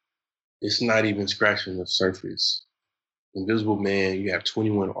 it's not even scratching the surface. Invisible Man, you have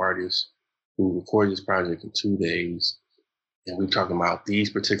 21 artists who recorded this project in 2 days. And we're talking about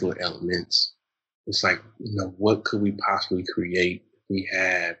these particular elements. It's like, what could we possibly create if we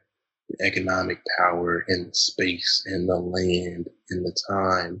had the economic power and the space and the land and the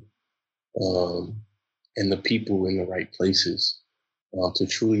time and the people in the right places to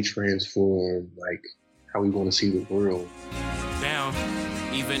truly transform, like, how we want to see the world. Down,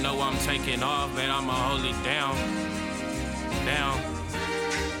 even though I'm taking off, man, I'ma hold it down.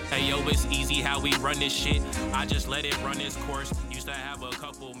 Hey, yo, it's easy how we run this shit. I just let it run its course. Used to have a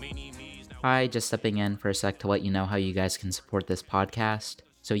couple mini-me's. Hi, just stepping in for a sec to let you know how you guys can support this podcast.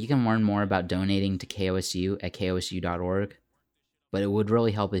 So you can learn more about donating to KOSU at kosu.org. But it would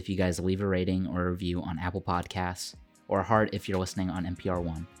really help if you guys leave a rating or a review on Apple Podcasts, or a heart if you're listening on NPR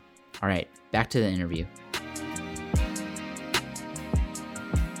One. All right, back to the interview.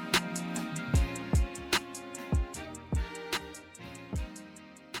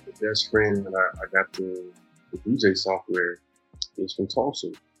 Best friend that I got the DJ software is from Tulsa.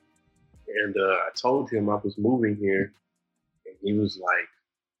 And I told him I was moving here, and he was like,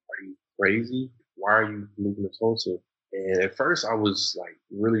 "Are you crazy? Why are you moving to Tulsa?" And at first I was like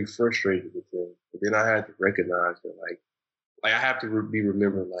really frustrated with him, but then I had to recognize that like I have to be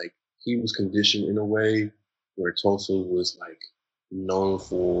remembered, like, he was conditioned in a way where Tulsa was like known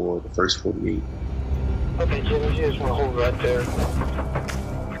for the first 48. Okay, Jimmy, you just want to hold right there.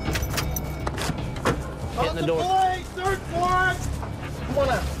 Get in the door. Third floor! Come on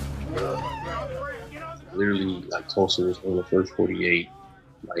out. Literally, like, Tulsa was on the first 48,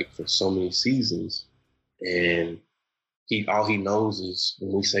 like, for so many seasons. And all he knows is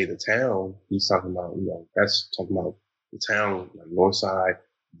when we say the town, he's talking about, that's talking about the town, like North Side,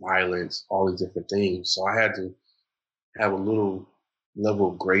 violence, all these different things. So I had to have a little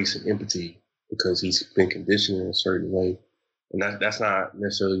level of grace and empathy because he's been conditioned in a certain way. And that's not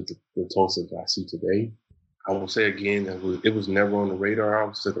necessarily the Tulsa that I see today. I will say again, it was never on the radar. I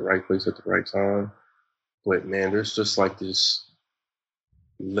was at the right place at the right time. But man, there's just like this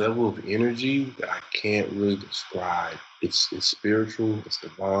level of energy that I can't really describe. It's spiritual, it's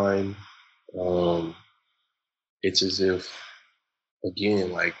divine. It's as if,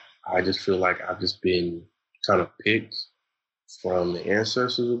 again, like, I just feel like I've just been kind of picked from the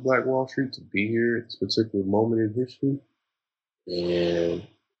ancestors of Black Wall Street to be here at this particular moment in history. And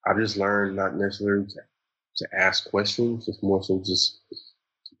I've just learned not necessarily to ask questions, it's more so just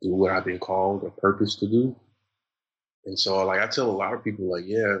do what I've been called or purpose to do. And so, like, I tell a lot of people, like,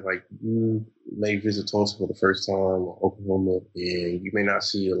 yeah, like, you may visit Tulsa for the first time or Oklahoma, and you may not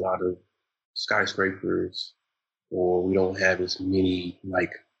see a lot of skyscrapers, or we don't have as many,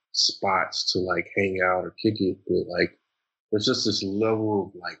 like, spots to, like, hang out or kick it, but, like, there's just this level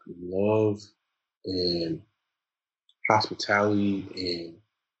of, like, love and hospitality and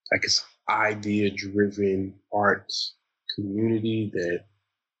like this idea-driven arts community that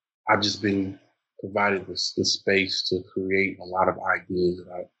I've just been provided the space to create a lot of ideas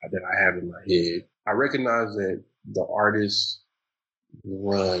that I have in my head. I recognize that the artists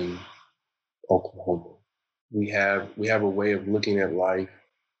run Oklahoma. We have a way of looking at life,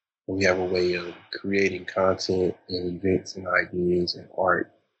 and we have a way of creating content and events and ideas and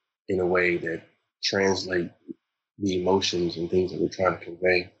art in a way that translate the emotions and things that we're trying to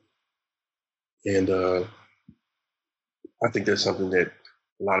convey. And I think that's something that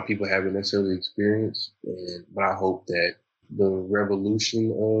a lot of people haven't necessarily experienced, but I hope that the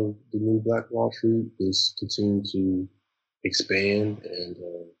revolution of the new Black Wall Street is continuing to expand, and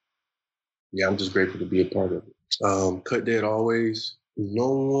I'm just grateful to be a part of it. Cut Dead Always. No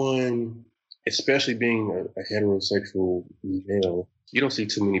one, especially being a heterosexual male, you don't see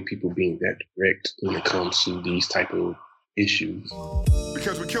too many people being that direct when it comes to these type of issues.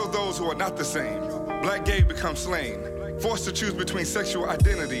 Because we kill those who are not the same. Black gay become slain. Forced to choose between sexual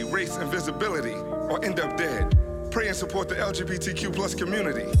identity, race, and visibility, or end up dead. Pray and support the LGBTQ plus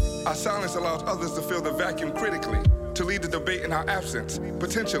community. Our silence allows others to fill the vacuum critically, to lead the debate in our absence,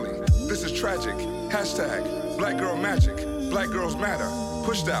 potentially. This is tragic. Hashtag Black Girl Magic. Black Girls Matter.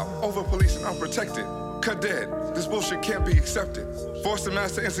 Pushed out, over-policed and unprotected. Cut dead. This bullshit can't be accepted. Forced to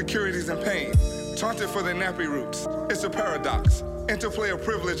master insecurities and pain. Taunted for their nappy roots. It's a paradox. Interplay of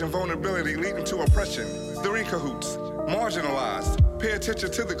privilege and vulnerability leading to oppression. They're in cahoots. Marginalized. Pay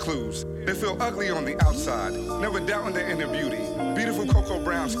attention to the clues. They feel ugly on the outside, never doubting their inner beauty. Beautiful cocoa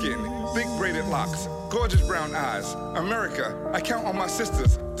brown skin, thick braided locks, gorgeous brown eyes. America, I count on my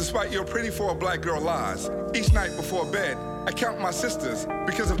sisters, despite your pretty for a black girl lies. Each night before bed, I count my sisters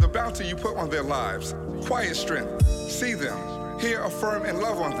because of the bounty you put on their lives. Quiet strength, see them, hear, affirm, and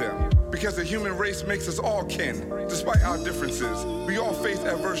love on them. Because the human race makes us all kin. Despite our differences, we all face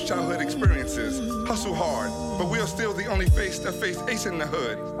adverse childhood experiences. Hustle hard, but we are still the only face that face ace in the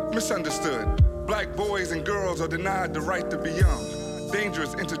hood. Misunderstood. Black boys and girls are denied the right to be young.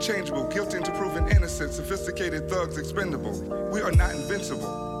 Dangerous, interchangeable, guilty into proven innocent, sophisticated thugs expendable. We are not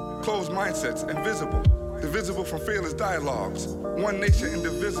invincible. Closed mindsets, invisible. Divisible from fearless dialogues. One nation,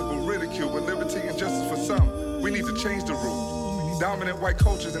 indivisible, ridicule with liberty and justice for some. We need to change the rules. Dominant white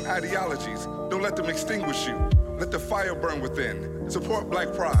cultures and ideologies, don't let them extinguish you. Let the fire burn within. Support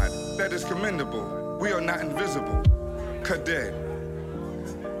Black pride, that is commendable. We are not invisible. Cut dead.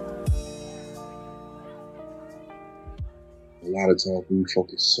 A lot of times we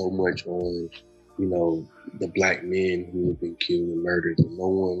focus so much on, the black men who have been killed and murdered, and no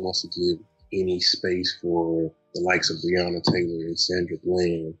one wants to give any space for the likes of Breonna Taylor and Sandra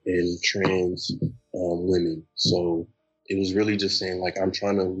Bland and trans women. So it was really just saying, I'm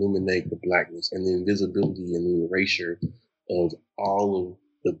trying to illuminate the blackness and the invisibility and the erasure of all of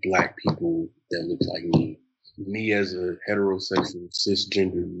the black people that look like me. Me as a heterosexual,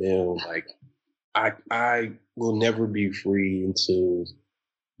 cisgender male, I will never be free until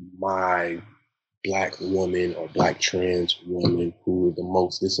my black woman or black trans woman, who are the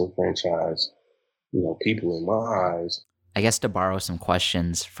most disenfranchised, people in my eyes. I guess to borrow some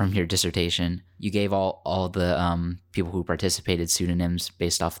questions from your dissertation, you gave all the people who participated pseudonyms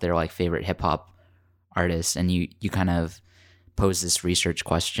based off their favorite hip hop artists, and you kind of posed this research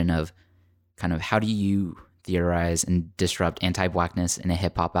question of kind of how do you theorize and disrupt anti-blackness in a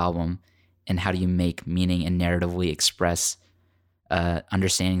hip hop album, and how do you make meaning and narratively express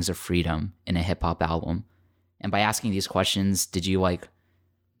understandings of freedom in a hip hop album? And by asking these questions, did you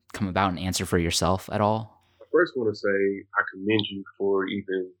come about an answer for yourself at all? First, I want to say I commend you for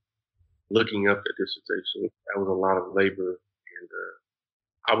even looking up the dissertation. That was a lot of labor,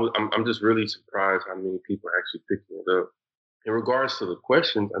 and I'm just really surprised how many people are actually picking it up. In regards to the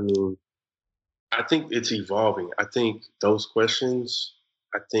questions, I think it's evolving. I think those questions,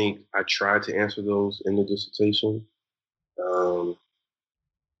 I tried to answer those in the dissertation.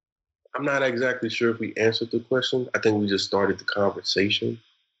 I'm not exactly sure if we answered the question. I think we just started the conversation.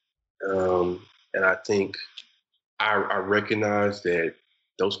 And I think I recognize that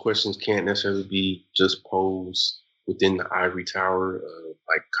those questions can't necessarily be just posed within the ivory tower of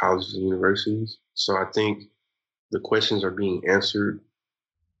colleges and universities. So I think the questions are being answered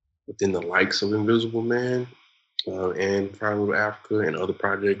within the likes of Invisible Man and Proud Little Africa and other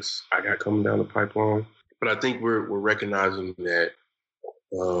projects I got coming down the pipeline. But I think we're recognizing that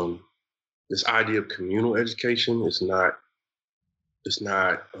this idea of communal education is not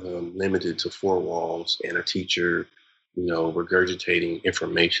limited to four walls and a teacher, regurgitating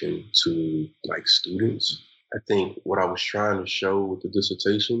information to students. I think what I was trying to show with the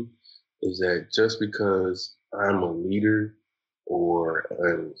dissertation is that just because I'm a leader or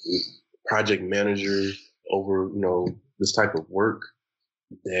a project manager over, this type of work,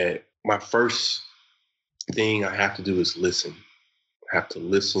 that my first thing I have to do is listen. I have to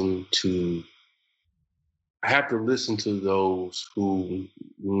listen to those who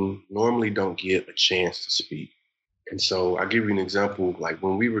normally don't get a chance to speak. And so I'll give you an example. Like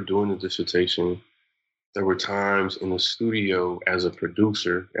when we were doing the dissertation, there were times in the studio as a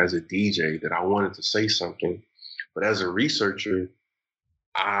producer, as a DJ, that I wanted to say something. But as a researcher,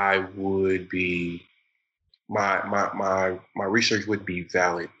 I would be, my research would be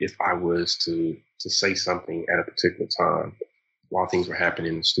valid if I was to say something at a particular time while things were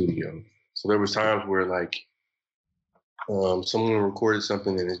happening in the studio. So there was times where like someone recorded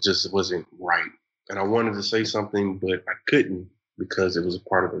something and it just wasn't right. And I wanted to say something, but I couldn't because it was a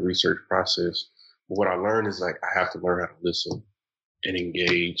part of the research process. But what I learned is like I have to learn how to listen and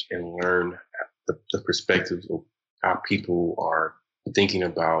engage and learn the perspectives of how people are thinking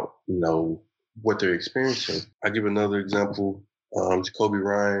about, what they're experiencing. I give another example. Jacoby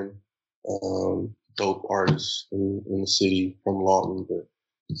Ryan, dope artist in the city from Lawton, but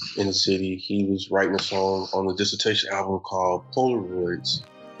in the city, he was writing a song on the dissertation album called Polaroids.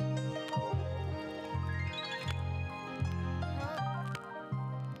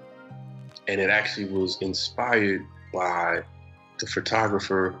 And it actually was inspired by the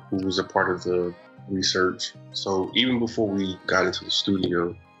photographer who was a part of the research. So even before we got into the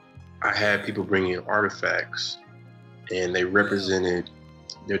studio, I had people bring in artifacts and they represented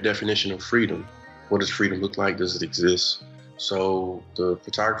their definition of freedom. What does freedom look like? Does it exist? So the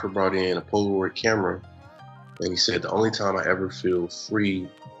photographer brought in a Polaroid camera and he said, the only time I ever feel free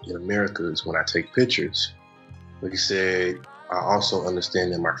in America is when I take pictures. But he said, I also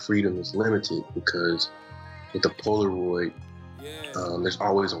understand that my freedom is limited because with the Polaroid, there's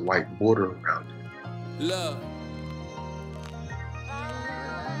always a white border around it. Love.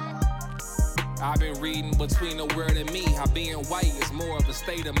 I've been reading between the word and me. How being white is more of a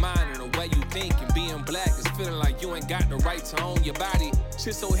state of mind and the way you think. And being black is feeling like you ain't got the right to own your body.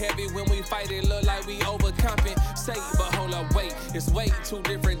 Shit so heavy when we fight it look like we overcompensate. But hold up, wait, it's way two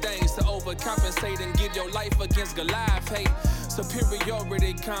different things to overcompensate and give your life against Goliath hate.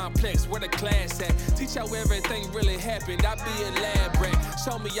 Superiority complex, where the class at? Teach how everything really happened, I be a lab rat.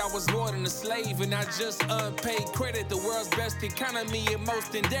 Show me I was more than a slave and I just unpaid credit. The world's best economy and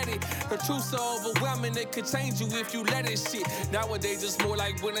most indebted. The truth so overwhelming it could change you if you let it shit. Nowadays it's more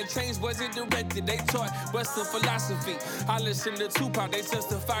like when a change wasn't directed. They taught Western philosophy. I listened to Tupac, they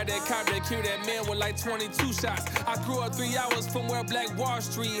testified that cop that killed that man with like 22 shots. I grew up 3 hours from where Black Wall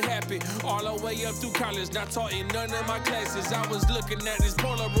Street happened. All the way up through college, not taught in none of my classes. I was looking at these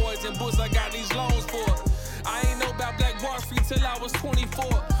Polaroids and books I got these loans for. I ain't know about Black Wall Street till I was 24.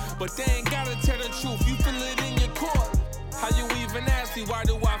 But they ain't gotta tell the truth, you feel it in your core. How you even ask me, why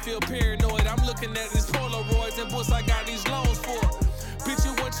do I feel paranoid? I'm looking at these Polaroids and books I got these loans for.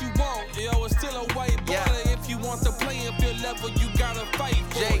 Picture what you want, yo, it's still a white border. If you want the playing field level, you gotta fight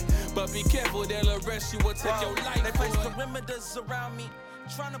for it. But be careful, they'll arrest you or take your life. They place perimeters around me,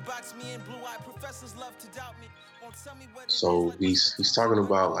 trying to box me in. Blue-eyed professors love to doubt me. So he's talking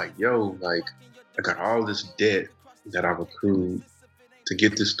about like, yo, like I got all this debt that I've accrued to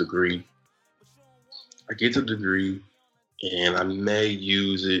get this degree. I get the degree and I may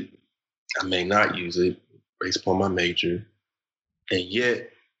use it, I may not use it based upon my major. And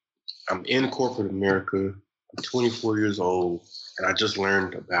yet I'm in corporate America, I'm 24 years old, and I just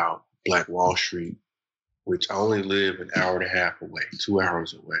learned about Black Wall Street, which I only live an hour and a half away, 2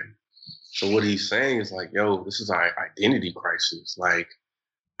 hours away. So what he's saying is like, yo, this is our identity crisis. Like,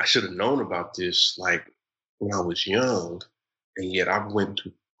 I should have known about this like when I was young, and yet I went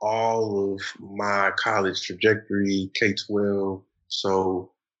through all of my college trajectory, K-12.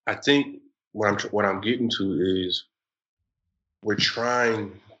 So I think what I'm getting to is we're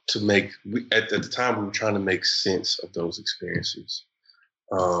trying to make, at the time we were trying to make sense of those experiences.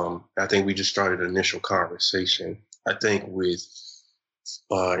 I think we just started an initial conversation. I think with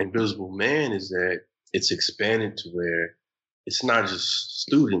Invisible Man is that it's expanded to where it's not just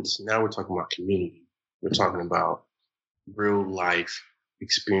students. Now we're talking about community. We're talking about real life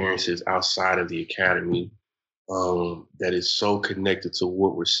experiences outside of the academy that is so connected to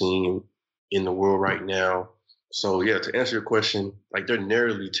what we're seeing in the world right now. So yeah, to answer your question, like they're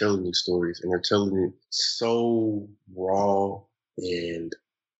narrowly telling these stories and they're telling it so raw and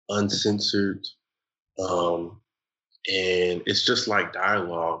uncensored. And it's just like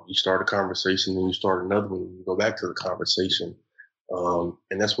dialogue. You start a conversation, then you start another one, you go back to the conversation.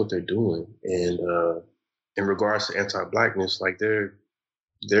 And that's what they're doing. And in regards to anti-Blackness, like they're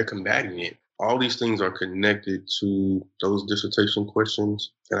they're combating it. All these things are connected to those dissertation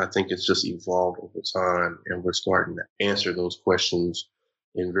questions, and I think it's just evolved over time, and we're starting to answer those questions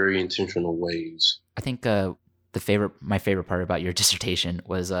in very intentional ways. I think my favorite part about your dissertation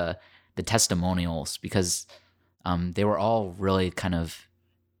was the testimonials, because they were all really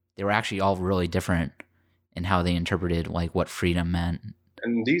they were actually all really different in how they interpreted like what freedom meant.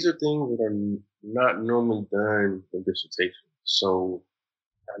 And these are things that are not normally done in dissertation. So,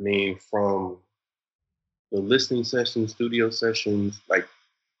 I mean, from the listening sessions, studio sessions, like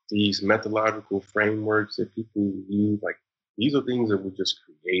these methodological frameworks that people use, like these are things that were just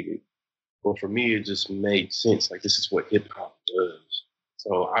created. But for me, it just made sense. Like, this is what hip hop does.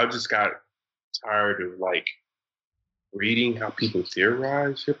 So I just got tired of like reading how people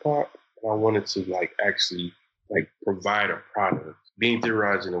theorize hip hop. And I wanted to like actually like provide a product being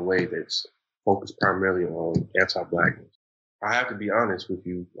theorized in a way that's focused primarily on anti-Blackness. I have to be honest with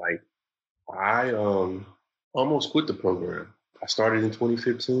you, like I almost quit the program. I started in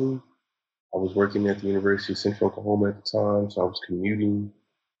 2015. I was working at the University of Central Oklahoma at the time, so I was commuting,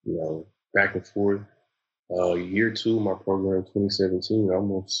 back and forth. Year two, my program, 2017, I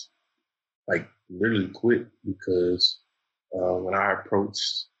almost like literally quit because when I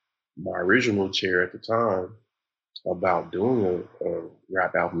approached my original chair at the time about doing a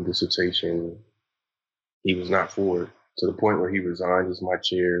rap album dissertation, he was not for it, to the point where he resigned as my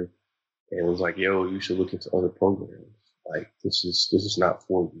chair and was like, yo, you should look into other programs. Like, this is not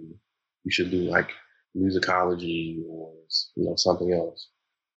for you. You should do like musicology or, something else.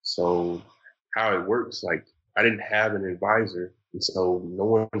 So how it works, like I didn't have an advisor, and so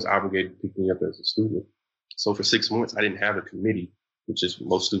no one's obligated to pick me up as a student. So for 6 months, I didn't have a committee, which is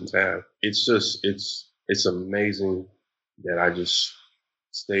most students have. It's amazing that I just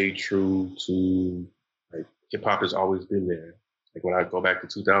stayed true to, like, hip hop has always been there. Like when I go back to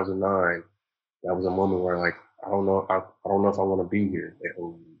 2009, that was a moment where like, I don't know if I want to be here at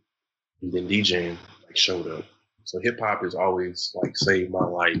OU. And then DJing like showed up. So hip hop has always like saved my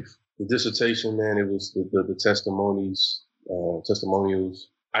life. The dissertation, man, it was the testimonials.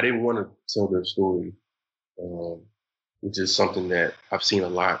 I didn't want to tell their story, which is something that I've seen a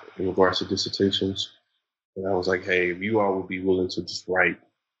lot in regards to dissertations. And I was like, hey, if you all would be willing to just write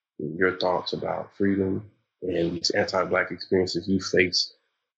your thoughts about freedom and these anti-Black experiences you face,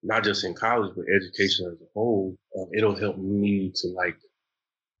 not just in college, but education as a whole, it'll help me to like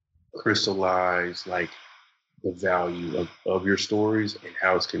crystallize like the value of your stories and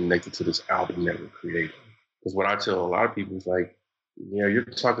how it's connected to this album that we're creating. Because what I tell a lot of people is like, you're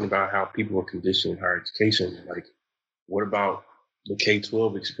talking about how people are conditioned in higher education. Like, what about the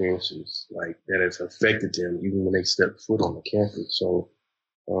K-12 experiences, like that has affected them even when they step foot on the campus? So,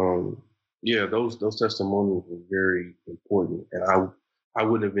 those testimonials were very important, and I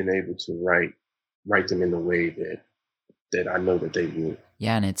wouldn't have been able to write them in the way that I know that they would.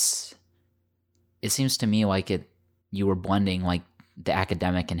 Yeah, and it seems to me like you were blending like the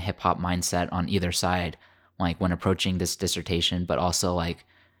academic and hip hop mindset on either side, like when approaching this dissertation, but also like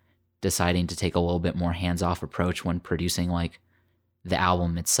deciding to take a little bit more hands-off approach when producing like the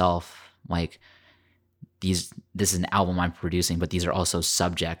album itself. Like this is an album I'm producing, but these are also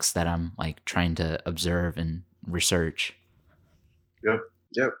subjects that I'm like trying to observe and research. Yep.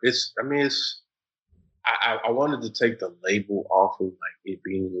 I wanted to take the label off of like it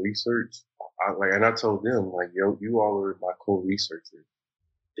being research. And I told them like, yo, you all are my co-researchers.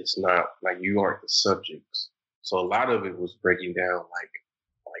 It's not like you aren't the subjects. So a lot of it was breaking down like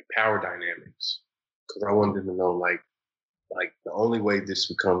power dynamics, because I wanted them to know like the only way this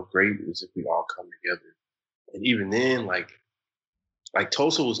becomes great is if we all come together. And even then, like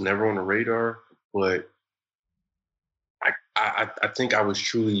Tulsa was never on the radar, but I think I was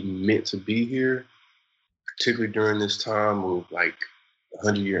truly meant to be here, particularly during this time of like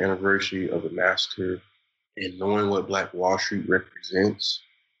the 100-year anniversary of the massacre, and knowing what Black Wall Street represents,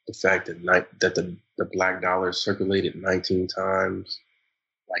 the fact that the Black dollar circulated 19 times,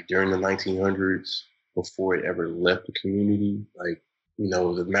 like during the 1900s, before it ever left the community. Like,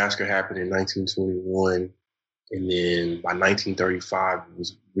 the massacre happened in 1921, and then by 1935, it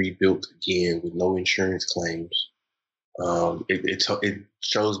was rebuilt again with no insurance claims. It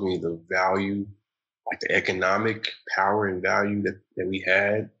shows me the value, like the economic power and value that we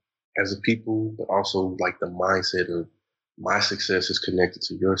had as a people, but also like the mindset of my success is connected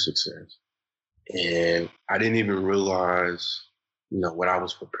to your success. And I didn't even realize, what I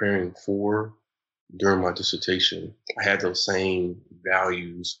was preparing for during my dissertation. I had those same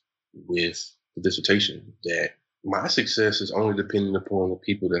values with the dissertation, that my success is only dependent upon the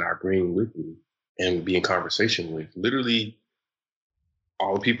people that I bring with me and be in conversation with. Literally,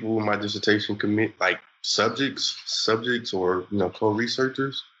 all the people in my dissertation commit, like subjects or,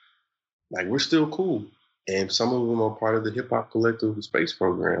 co-researchers, like we're still cool. And some of them are part of the Hip Hop Collective space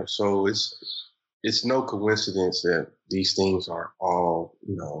program. So it's no coincidence that these things are all,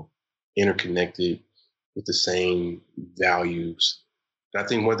 interconnected with the same values. And I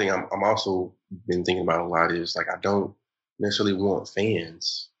think one thing I'm also been thinking about a lot is like, I don't necessarily want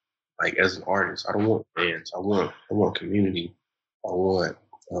fans. Like as an artist, I don't want fans. I want community. I want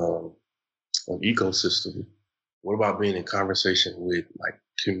an ecosystem. What about being in conversation with like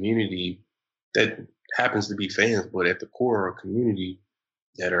community that happens to be fans, but at the core are a community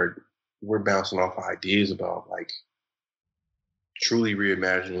that we're bouncing off ideas about like truly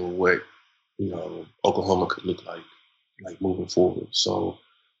reimagining what, Oklahoma could look like moving forward. So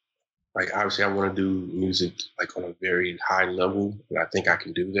like, obviously I want to do music like on a very high level, and I think I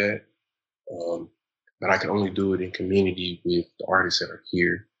can do that. But I can only do it in community with the artists that are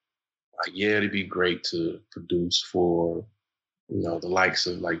here. Like, yeah, it'd be great to produce for, the likes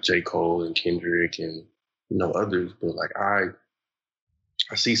of like J. Cole and Kendrick and, others. But like, I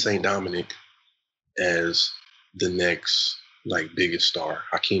see St. Dominic as the next like biggest star.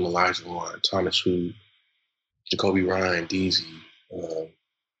 Hakeem Olajuwon, Thomas Hood, Jacoby Ryan, Deezy.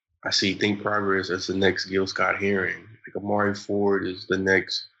 I see Think Progress as the next Gil Scott-Heron. Like Amari Ford is the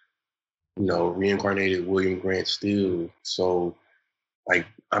next, reincarnated William Grant Still. So like,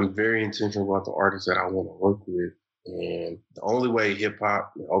 I'm very intentional about the artists that I want to work with. And the only way hip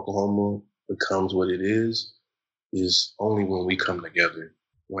hop in Oklahoma becomes what it is only when we come together.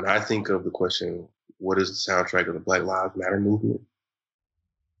 When I think of the question, what is the soundtrack of the Black Lives Matter movement?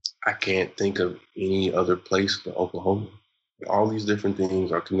 I can't think of any other place but Oklahoma. All these different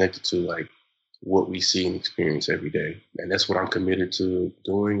things are connected to like what we see and experience every day. And that's what I'm committed to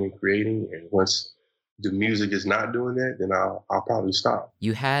doing and creating. And once the music is not doing that, then I'll probably stop.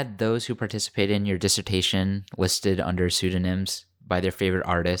 You had those who participated in your dissertation listed under pseudonyms by their favorite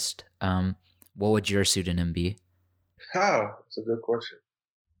artist. What would your pseudonym be? That's a good question.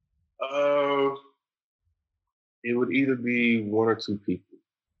 It would either be one or two people,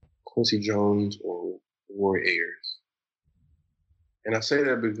 Quincy Jones or Roy Ayers. And I say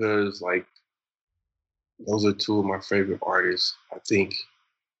that because like, those are two of my favorite artists. I think,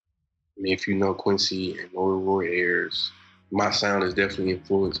 if you know Quincy and Roy Ayers, my sound is definitely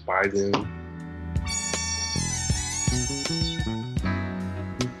influenced by them.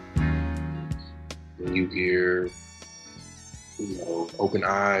 When you hear, Open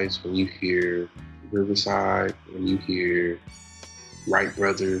Eyes, when you hear Riverside, when you hear Wright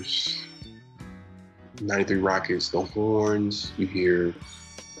Brothers, 93 Rockets, the horns, you hear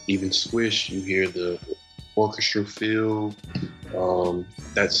even Swish, you hear the orchestra feel.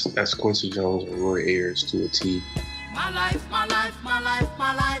 That's Quincy Jones and Roy Ayers to a T. My life, my life, my life,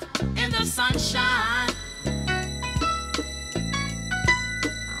 my life in the sunshine.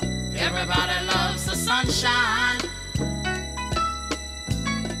 Everybody loves the sunshine.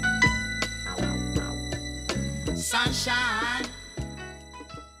 Sunshine.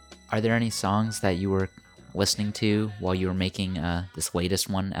 Are there any songs that you were listening to while you were making this latest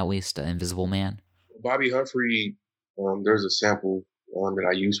one, at least, Invisible Man? Bobby Humphrey, there's a sample that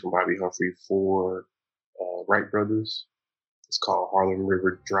I used from Bobby Humphrey for Wright Brothers. It's called Harlem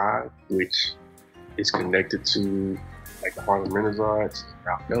River Drive, which is connected to like the Harlem Renaissance,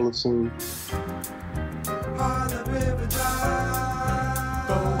 Ralph Ellison. Harlem River Drive,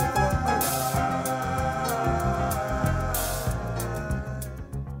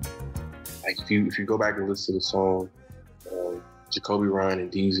 like if you go back and listen to the song, Jacoby Ryan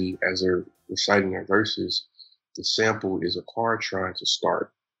and Deezy, as they're reciting their verses, the sample is a car trying to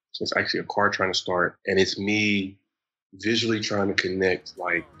start. So it's actually a car trying to start, and it's me visually trying to connect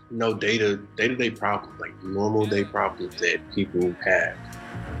like, day-to-day problems, like normal day problems that people have.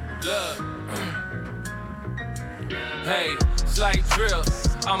 Look. Hey, slight drill,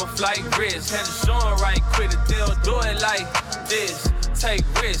 I'm a flight risk. Had to show him right quick, they don't do it like this. Take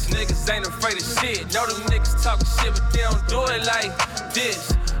risks, niggas ain't afraid of shit. Know them niggas talking shit, but they don't do it like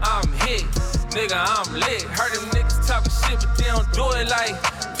this. I'm hit, nigga, I'm lit. Heard them niggas talking shit, but they don't do it like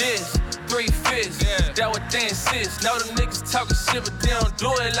this. 3/5, that what they insist. Know them niggas talking shit, but they don't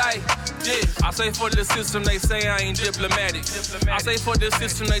do it like this. I say for the system, they say I ain't diplomatic. I say for the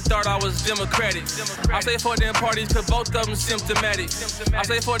system, they thought I was democratic. I say for them parties, cause both of them symptomatic. I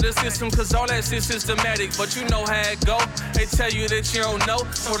say for the system, cause all that shit systematic. But you know how it go. They tell you that you don't know,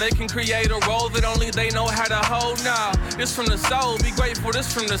 so they can create a role that only they know how to hold. Nah, it's from the soul. Be grateful,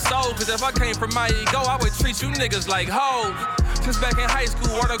 this from the soul. Cause if I came from my ego, I would treat you niggas like hoes. Since back in high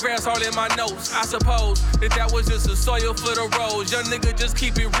school, autographs all in my notes. I suppose that was just a soil for the roads. Young nigga just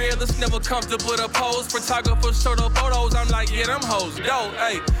keep it real, it's never comfortable to pose. Photographers show the photos, I'm like, yeah, them hoes dope,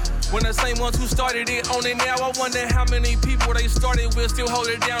 hey. When the same ones who started it on it now, I wonder how many people they started with still hold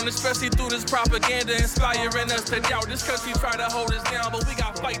it down, especially through this propaganda inspiring us to doubt. This country try to hold us down, but we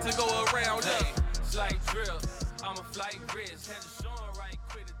got fight to go around. Hey, it's like drill, I'm a flight risk, had to show right,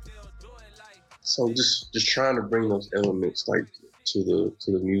 quit it, they'll do it like. So just trying to bring those elements like to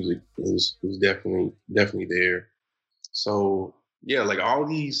the music is definitely there. So yeah, like all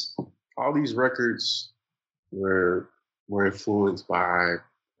these records were influenced by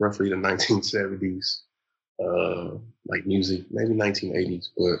roughly the 1970s, like music, maybe 1980s,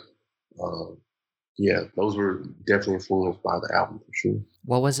 but yeah, those were definitely influenced by the album for sure.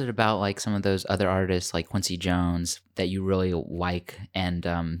 What was it about like some of those other artists like Quincy Jones that you really like and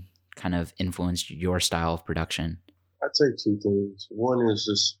kind of influenced your style of production? I'd say two things. One is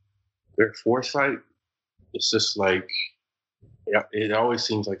just their foresight. It's just like, it always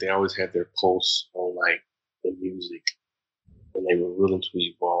seems like they always had their pulse on like the music, and they were willing to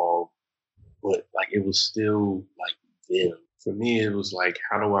evolve, but like it was still like them. For me, it was like,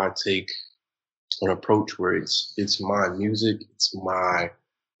 how do I take an approach where it's my music, it's my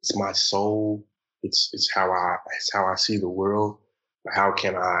soul, it's how I see the world, but how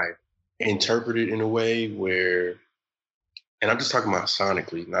can I interpret it in a way where, and I'm just talking about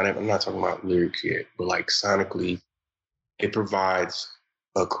sonically, I'm not talking about lyrics yet, but like sonically, it provides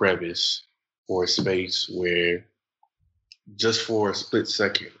a crevice or a space where just for a split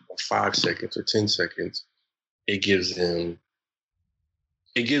second or 5 seconds or 10 seconds, it gives them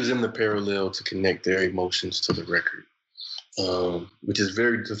the parallel to connect their emotions to the record, which is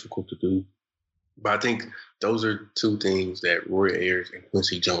very difficult to do. But I think those are two things that Roy Ayers and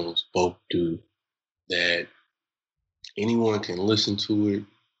Quincy Jones both do, that anyone can listen to it,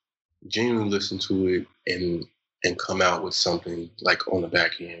 genuinely listen to it, and come out with something like on the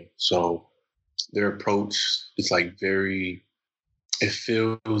back end. So their approach is like it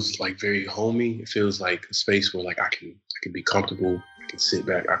feels like very homey. It feels like a space where like I can be comfortable, I can sit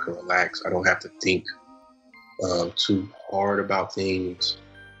back, I can relax. I don't have to think too hard about things.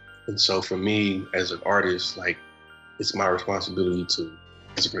 And so for me as an artist, like it's my responsibility to,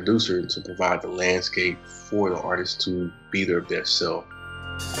 as a producer, to provide the landscape for the artist to be their best self.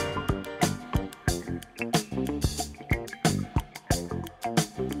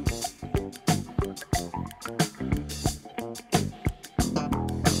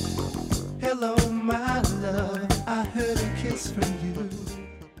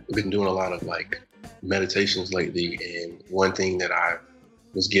 I've been doing a lot of like meditations lately, and one thing that I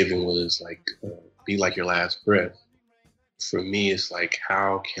was given was like, be like your last breath. For me, it's like,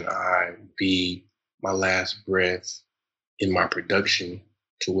 how can I be my last breath in my production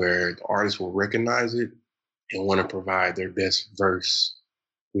to where the artist will recognize it and want to provide their best verse,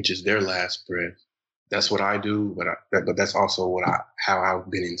 which is their last breath. That's what I do, but that's also how I've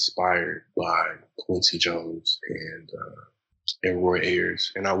been inspired by Quincy Jones and Roy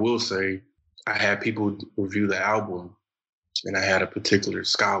Ayers. And I will say, I had people review the album, and I had a particular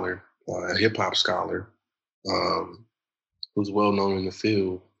scholar, a hip hop scholar, who's well known in the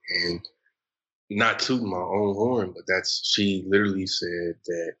field, and not tooting my own horn, but she literally said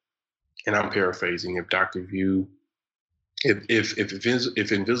that, and I'm paraphrasing, if Dr. View,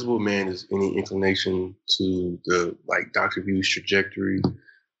 if Invisible Man is any inclination to the like Dr. View's trajectory,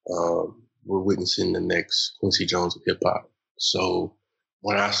 we're witnessing the next Quincy Jones of hip hop. So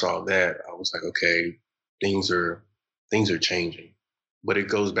when I saw that, I was like, okay, things are changing. But it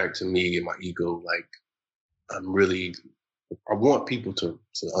goes back to me and my ego. Like I want people to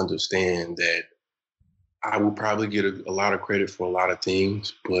understand that I will probably get a lot of credit for a lot of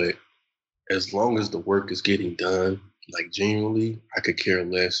things, but as long as the work is getting done, like genuinely, I could care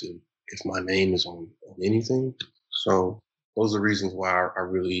less if my name is on anything. So those are reasons why I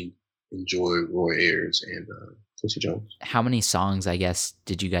really enjoy Roy Ayers and Quincy Jones. How many songs, I guess,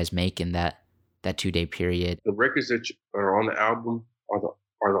 did you guys make in that 2-day period? The records that are on the album are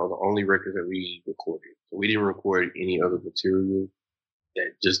the only records that we recorded. So we didn't record any other material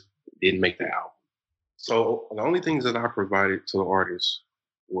that just didn't make the album. So the only things that I provided to the artist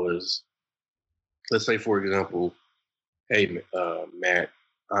was, let's say, for example, hey, Matt,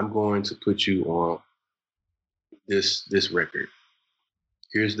 I'm going to put you on this record.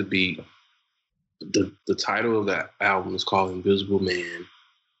 Here's the beat. The title of that album is called Invisible Man,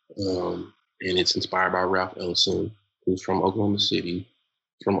 and it's inspired by Ralph Ellison, who's from Oklahoma City,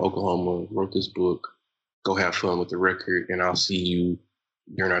 from Oklahoma, wrote this book. Go have fun with the record, and I'll see you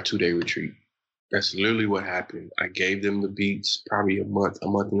during our 2-day retreat. That's literally what happened. I gave them the beats probably a month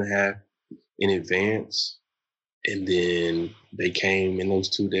and a half in advance. And then they came in those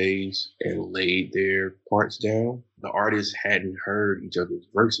 2 days and laid their parts down. The artists hadn't heard each other's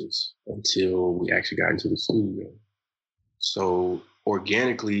verses until we actually got into the studio. So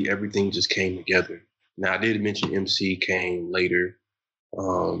organically, everything just came together. Now, I did mention MC came later.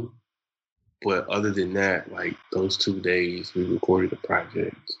 But other than that, like those 2 days, we recorded the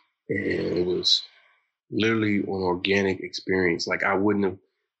project. And it was literally an organic experience. Like I wouldn't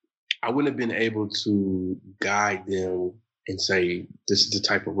have been able to guide them and say, this is the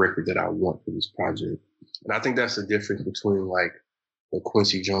type of record that I want for this project. And I think that's the difference between like the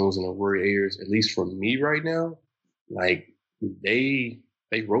Quincy Jones and the Roy Ayers, at least for me right now. Like they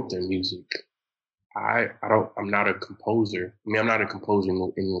wrote their music. I'm not a composer. I mean, I'm not a composer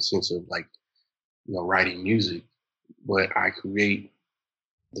in the sense of like, writing music, but I create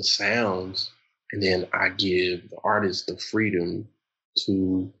the sounds and then I give the artist the freedom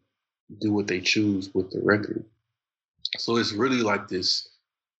to do what they choose with the record. So it's really like this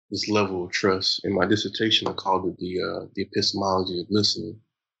level of trust. In my dissertation, I called it the epistemology of listening.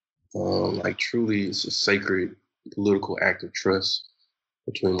 Like truly, it's a sacred political act of trust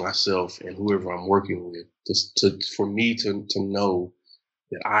between myself and whoever I'm working with. For me to know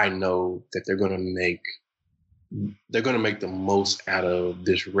that I know that they're gonna make the most out of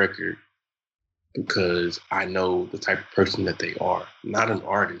this record because I know the type of person that they are. Not an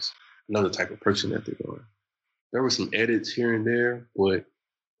artist. I know the type of person that they are. There were some edits here and there, but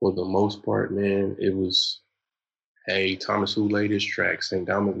for the most part, man, it was, hey, Thomas Who laid his track, St.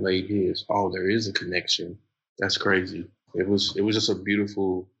 Dominic laid his. Oh, there is a connection. That's crazy. It was just a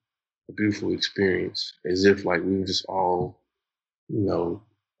beautiful experience, as if like we were just all,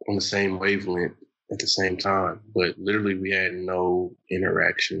 on the same wavelength at the same time. But literally we had no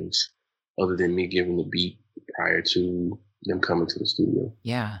interactions other than me giving the beat prior to them coming to the studio.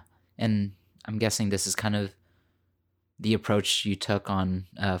 Yeah. And I'm guessing this is kind of the approach you took on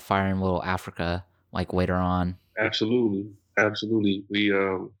Fire in Little Africa, like later on. Absolutely.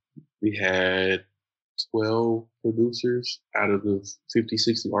 We had 12 producers out of the 50,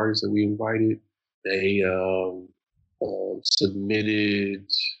 60 artists that we invited. They submitted,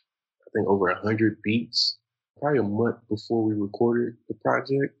 I think, over 100 beats, probably a month before we recorded the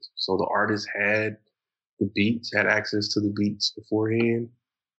project. So the artists had the beats, had access to the beats beforehand.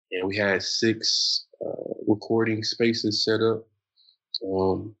 And we had 6 recording spaces set up,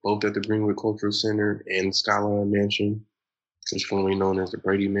 both at the Greenwood Cultural Center and Skyline Mansion, which was formerly known as the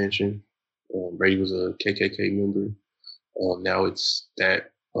Brady Mansion. Brady was a KKK member. Now it's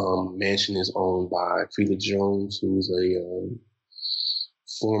that mansion is owned by Felix Jones, who's a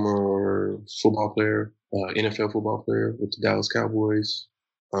former football player, NFL football player with the Dallas Cowboys.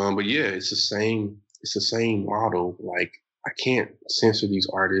 But yeah, it's the same model. Like, I can't censor these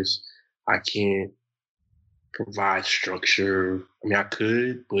artists. I can't provide structure. I mean, I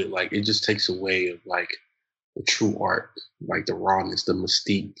could, but like, it just takes away of like the true art, like the rawness, the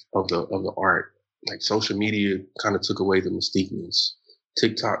mystique of the art. Like social media kind of took away the mystiqueness.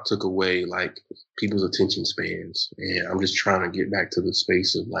 TikTok took away like people's attention spans. And I'm just trying to get back to the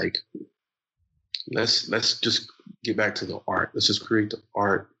space of like, let's just get back to the art. Let's just create the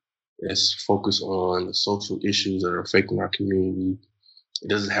art. Let's focus on the social issues that are affecting our community. It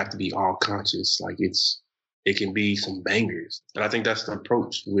doesn't have to be all conscious. Like it can be some bangers. And I think that's the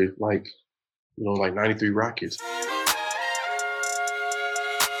approach with like 93 Rockets.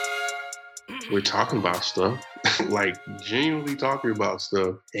 We're talking about stuff, like genuinely talking about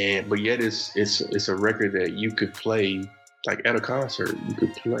stuff. But yet it's a record that you could play like at a concert. You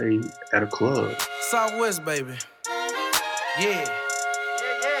could play at a club. Southwest, baby. Yeah.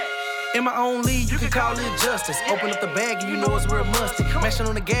 In my own league, you can call it justice. Open up the bag and you know it's real musty. Mashing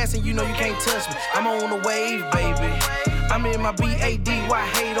on the gas and you know you can't touch me. I'm on the wave, baby. I'm in my BAD. Why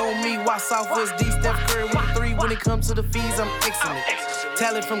hate on me? Why Southwest D? Steph Curry with a 3. When it comes to the fees, I'm excellent.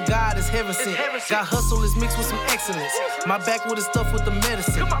 Talent from God is heaven sent. Got hustle is mixed with some excellence. My back with the stuff with the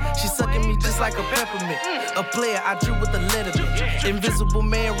medicine. She sucking me just like a peppermint. A player I drew with the letterman. Invisible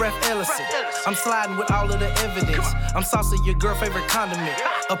man, Ref Ellison. I'm sliding with all of the evidence. I'm saucy, your girl favorite condiment.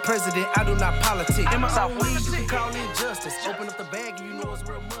 A president, I do not politic. In my own league, you can call it justice. Open up the bag and you know it's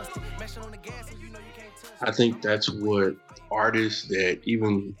real musty. Mashing on the gas and you know you can't touch. I think that's what artists that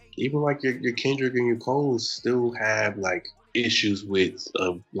even like your Kendrick and your Cole still have like issues with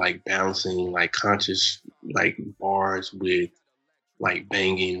like balancing like conscious like bars with like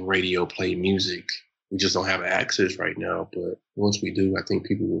banging radio play music. We just don't have access right now, but once we do, I think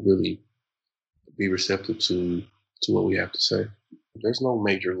people will really be receptive to what we have to say. There's no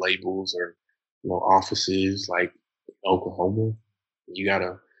major labels or offices like Oklahoma. You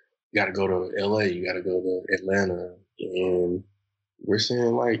gotta go to LA, you gotta go to Atlanta, and we're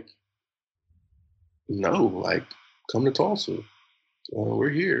saying like, no, like come to Tulsa. We're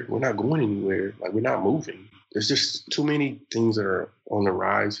here. We're not going anywhere. Like we're not moving. There's just too many things that are on the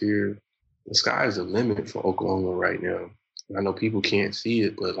rise here. The sky is the limit for Oklahoma right now. And I know people can't see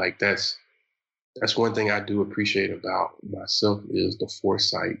it, but like that's one thing I do appreciate about myself is the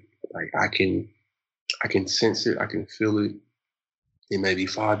foresight. Like I can sense it. I can feel it. It may be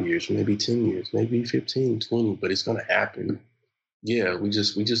 5 years, maybe 10 years, maybe 15, 20, but it's going to happen. Yeah, we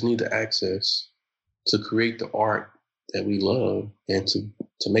just need the access to create the art that we love and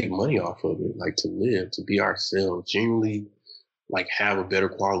to make money off of it, like to live, to be ourselves, genuinely like have a better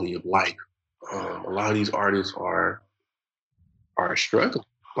quality of life. A lot of these artists are struggling,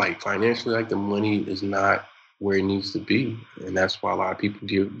 like financially, like the money is not where it needs to be. And that's why a lot of people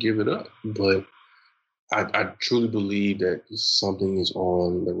give it up. But I truly believe that something is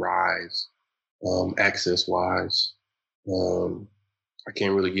on the rise, access-wise. I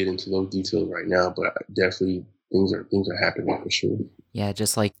can't really get into those details right now, but definitely things are happening for sure. Yeah,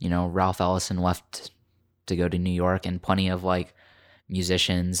 just like, Ralph Ellison left to go to New York, and plenty of like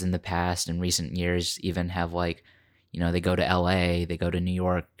musicians in the past and recent years even have like, they go to LA, they go to New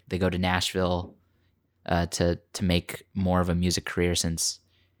York, they go to Nashville to make more of a music career, since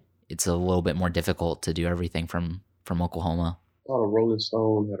it's a little bit more difficult to do everything from Oklahoma. I thought Rolling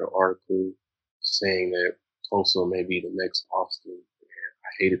Stone had an article saying that Tulsa may be the next Austin. And I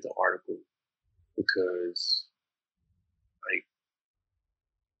hated the article because, like,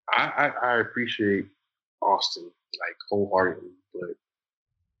 I appreciate Austin, like, wholeheartedly, but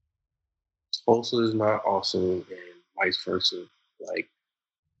Tulsa is not Austin and vice versa. Like,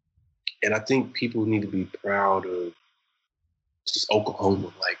 and I think people need to be proud of just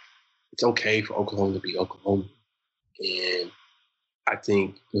Oklahoma. Like, it's okay for Oklahoma to be Oklahoma. And I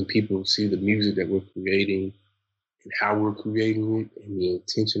think when people see the music that we're creating and how we're creating it and the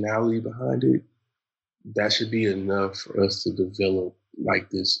intentionality behind it, that should be enough for us to develop like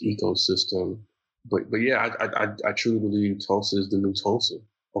this ecosystem. But yeah, I truly believe Tulsa is the new Tulsa.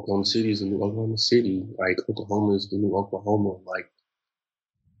 Oklahoma City is the new Oklahoma City. Like Oklahoma is the new Oklahoma. Like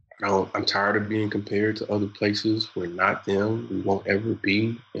I'm tired of being compared to other places. We're not them. We won't ever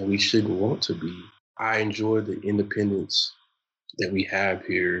be, and we shouldn't want to be. I enjoy the independence that we have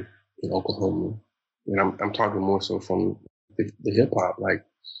here in Oklahoma. And I'm talking more so from the hip hop. Like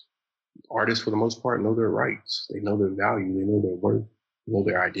artists for the most part know their rights. They know their value. They know their worth. They know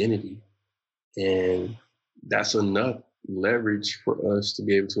their identity. And that's enough leverage for us to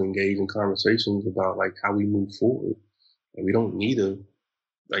be able to engage in conversations about like how we move forward. And we don't need a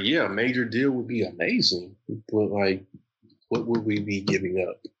major deal would be amazing, but like, what would we be giving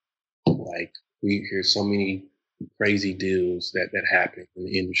up? Like, we hear so many crazy deals that happen in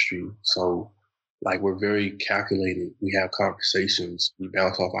the industry. So, like, we're very calculated. We have conversations. We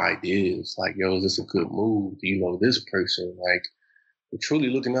bounce off ideas. Like, yo, is this a good move? Do you know this person? Like, we're truly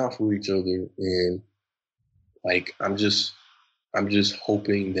looking out for each other. And like, I'm just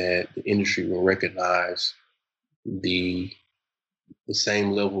hoping that the industry will recognize the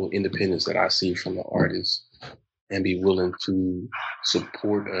same level of independence that I see from the artists and be willing to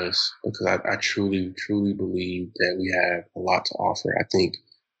support us, because I truly, truly believe that we have a lot to offer. I think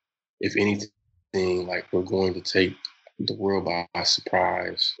if anything, like we're going to take the world by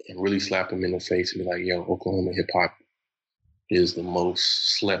surprise and really slap them in the face and be like, yo, Oklahoma hip hop is the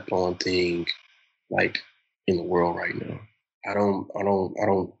most slept on thing like in the world right now. I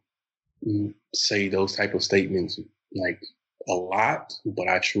don't say those type of statements like a lot, but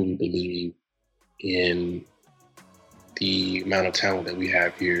I truly believe in the amount of talent that we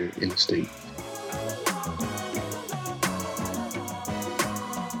have here in the state.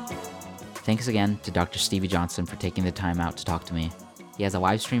 Thanks again to Dr. Stevie Johnson for taking the time out to talk to me. He has a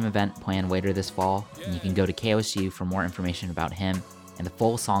live stream event planned later this fall, and you can go to KOSU for more information about him and the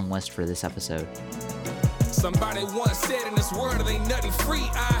full song list for this episode. Somebody once said in this world it ain't nothing free.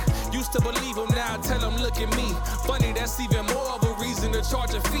 I used to believe them, now I tell them look at me. Funny, that's even more of a reason to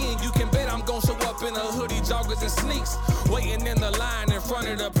charge a fee. And you can bet I'm gonna show up in a hoodie, joggers and sneaks, waiting in the line in front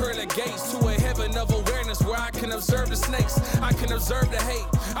of the pearly gates to a heaven of awareness where I can observe the snakes, I can observe the hate,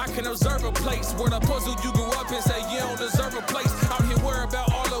 I can observe a place where the puzzle you grew up in say you don't deserve a place. Out here worry about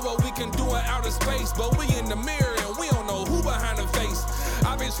all of what we can do in outer space, but we in the mirror and we don't know who behind the face.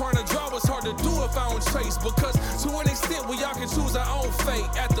 I've been trying to draw, it's hard hard to do if I don't trace. Because to an extent, we all can choose our own fate.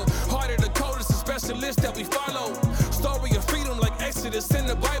 At the heart of the code is a specialist that we follow. Story of freedom like Exodus in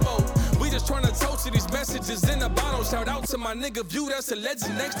the Bible. We just trying to toast to these messages in a bottle. Shout out to my nigga View, that's a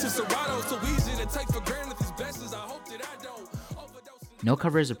legend next to Serato. So easy to take for granted these blessings. I hope that I don't. No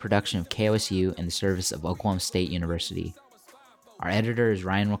Cover is a production of KOSU and the service of Oklahoma State University. Our editor is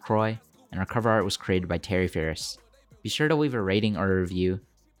Ryan McCroy, and our cover art was created by Terry Ferris. Be sure to leave a rating or a review,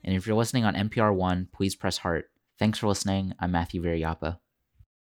 and if you're listening on NPR One, please press heart. Thanks for listening. I'm Matthew Variapa.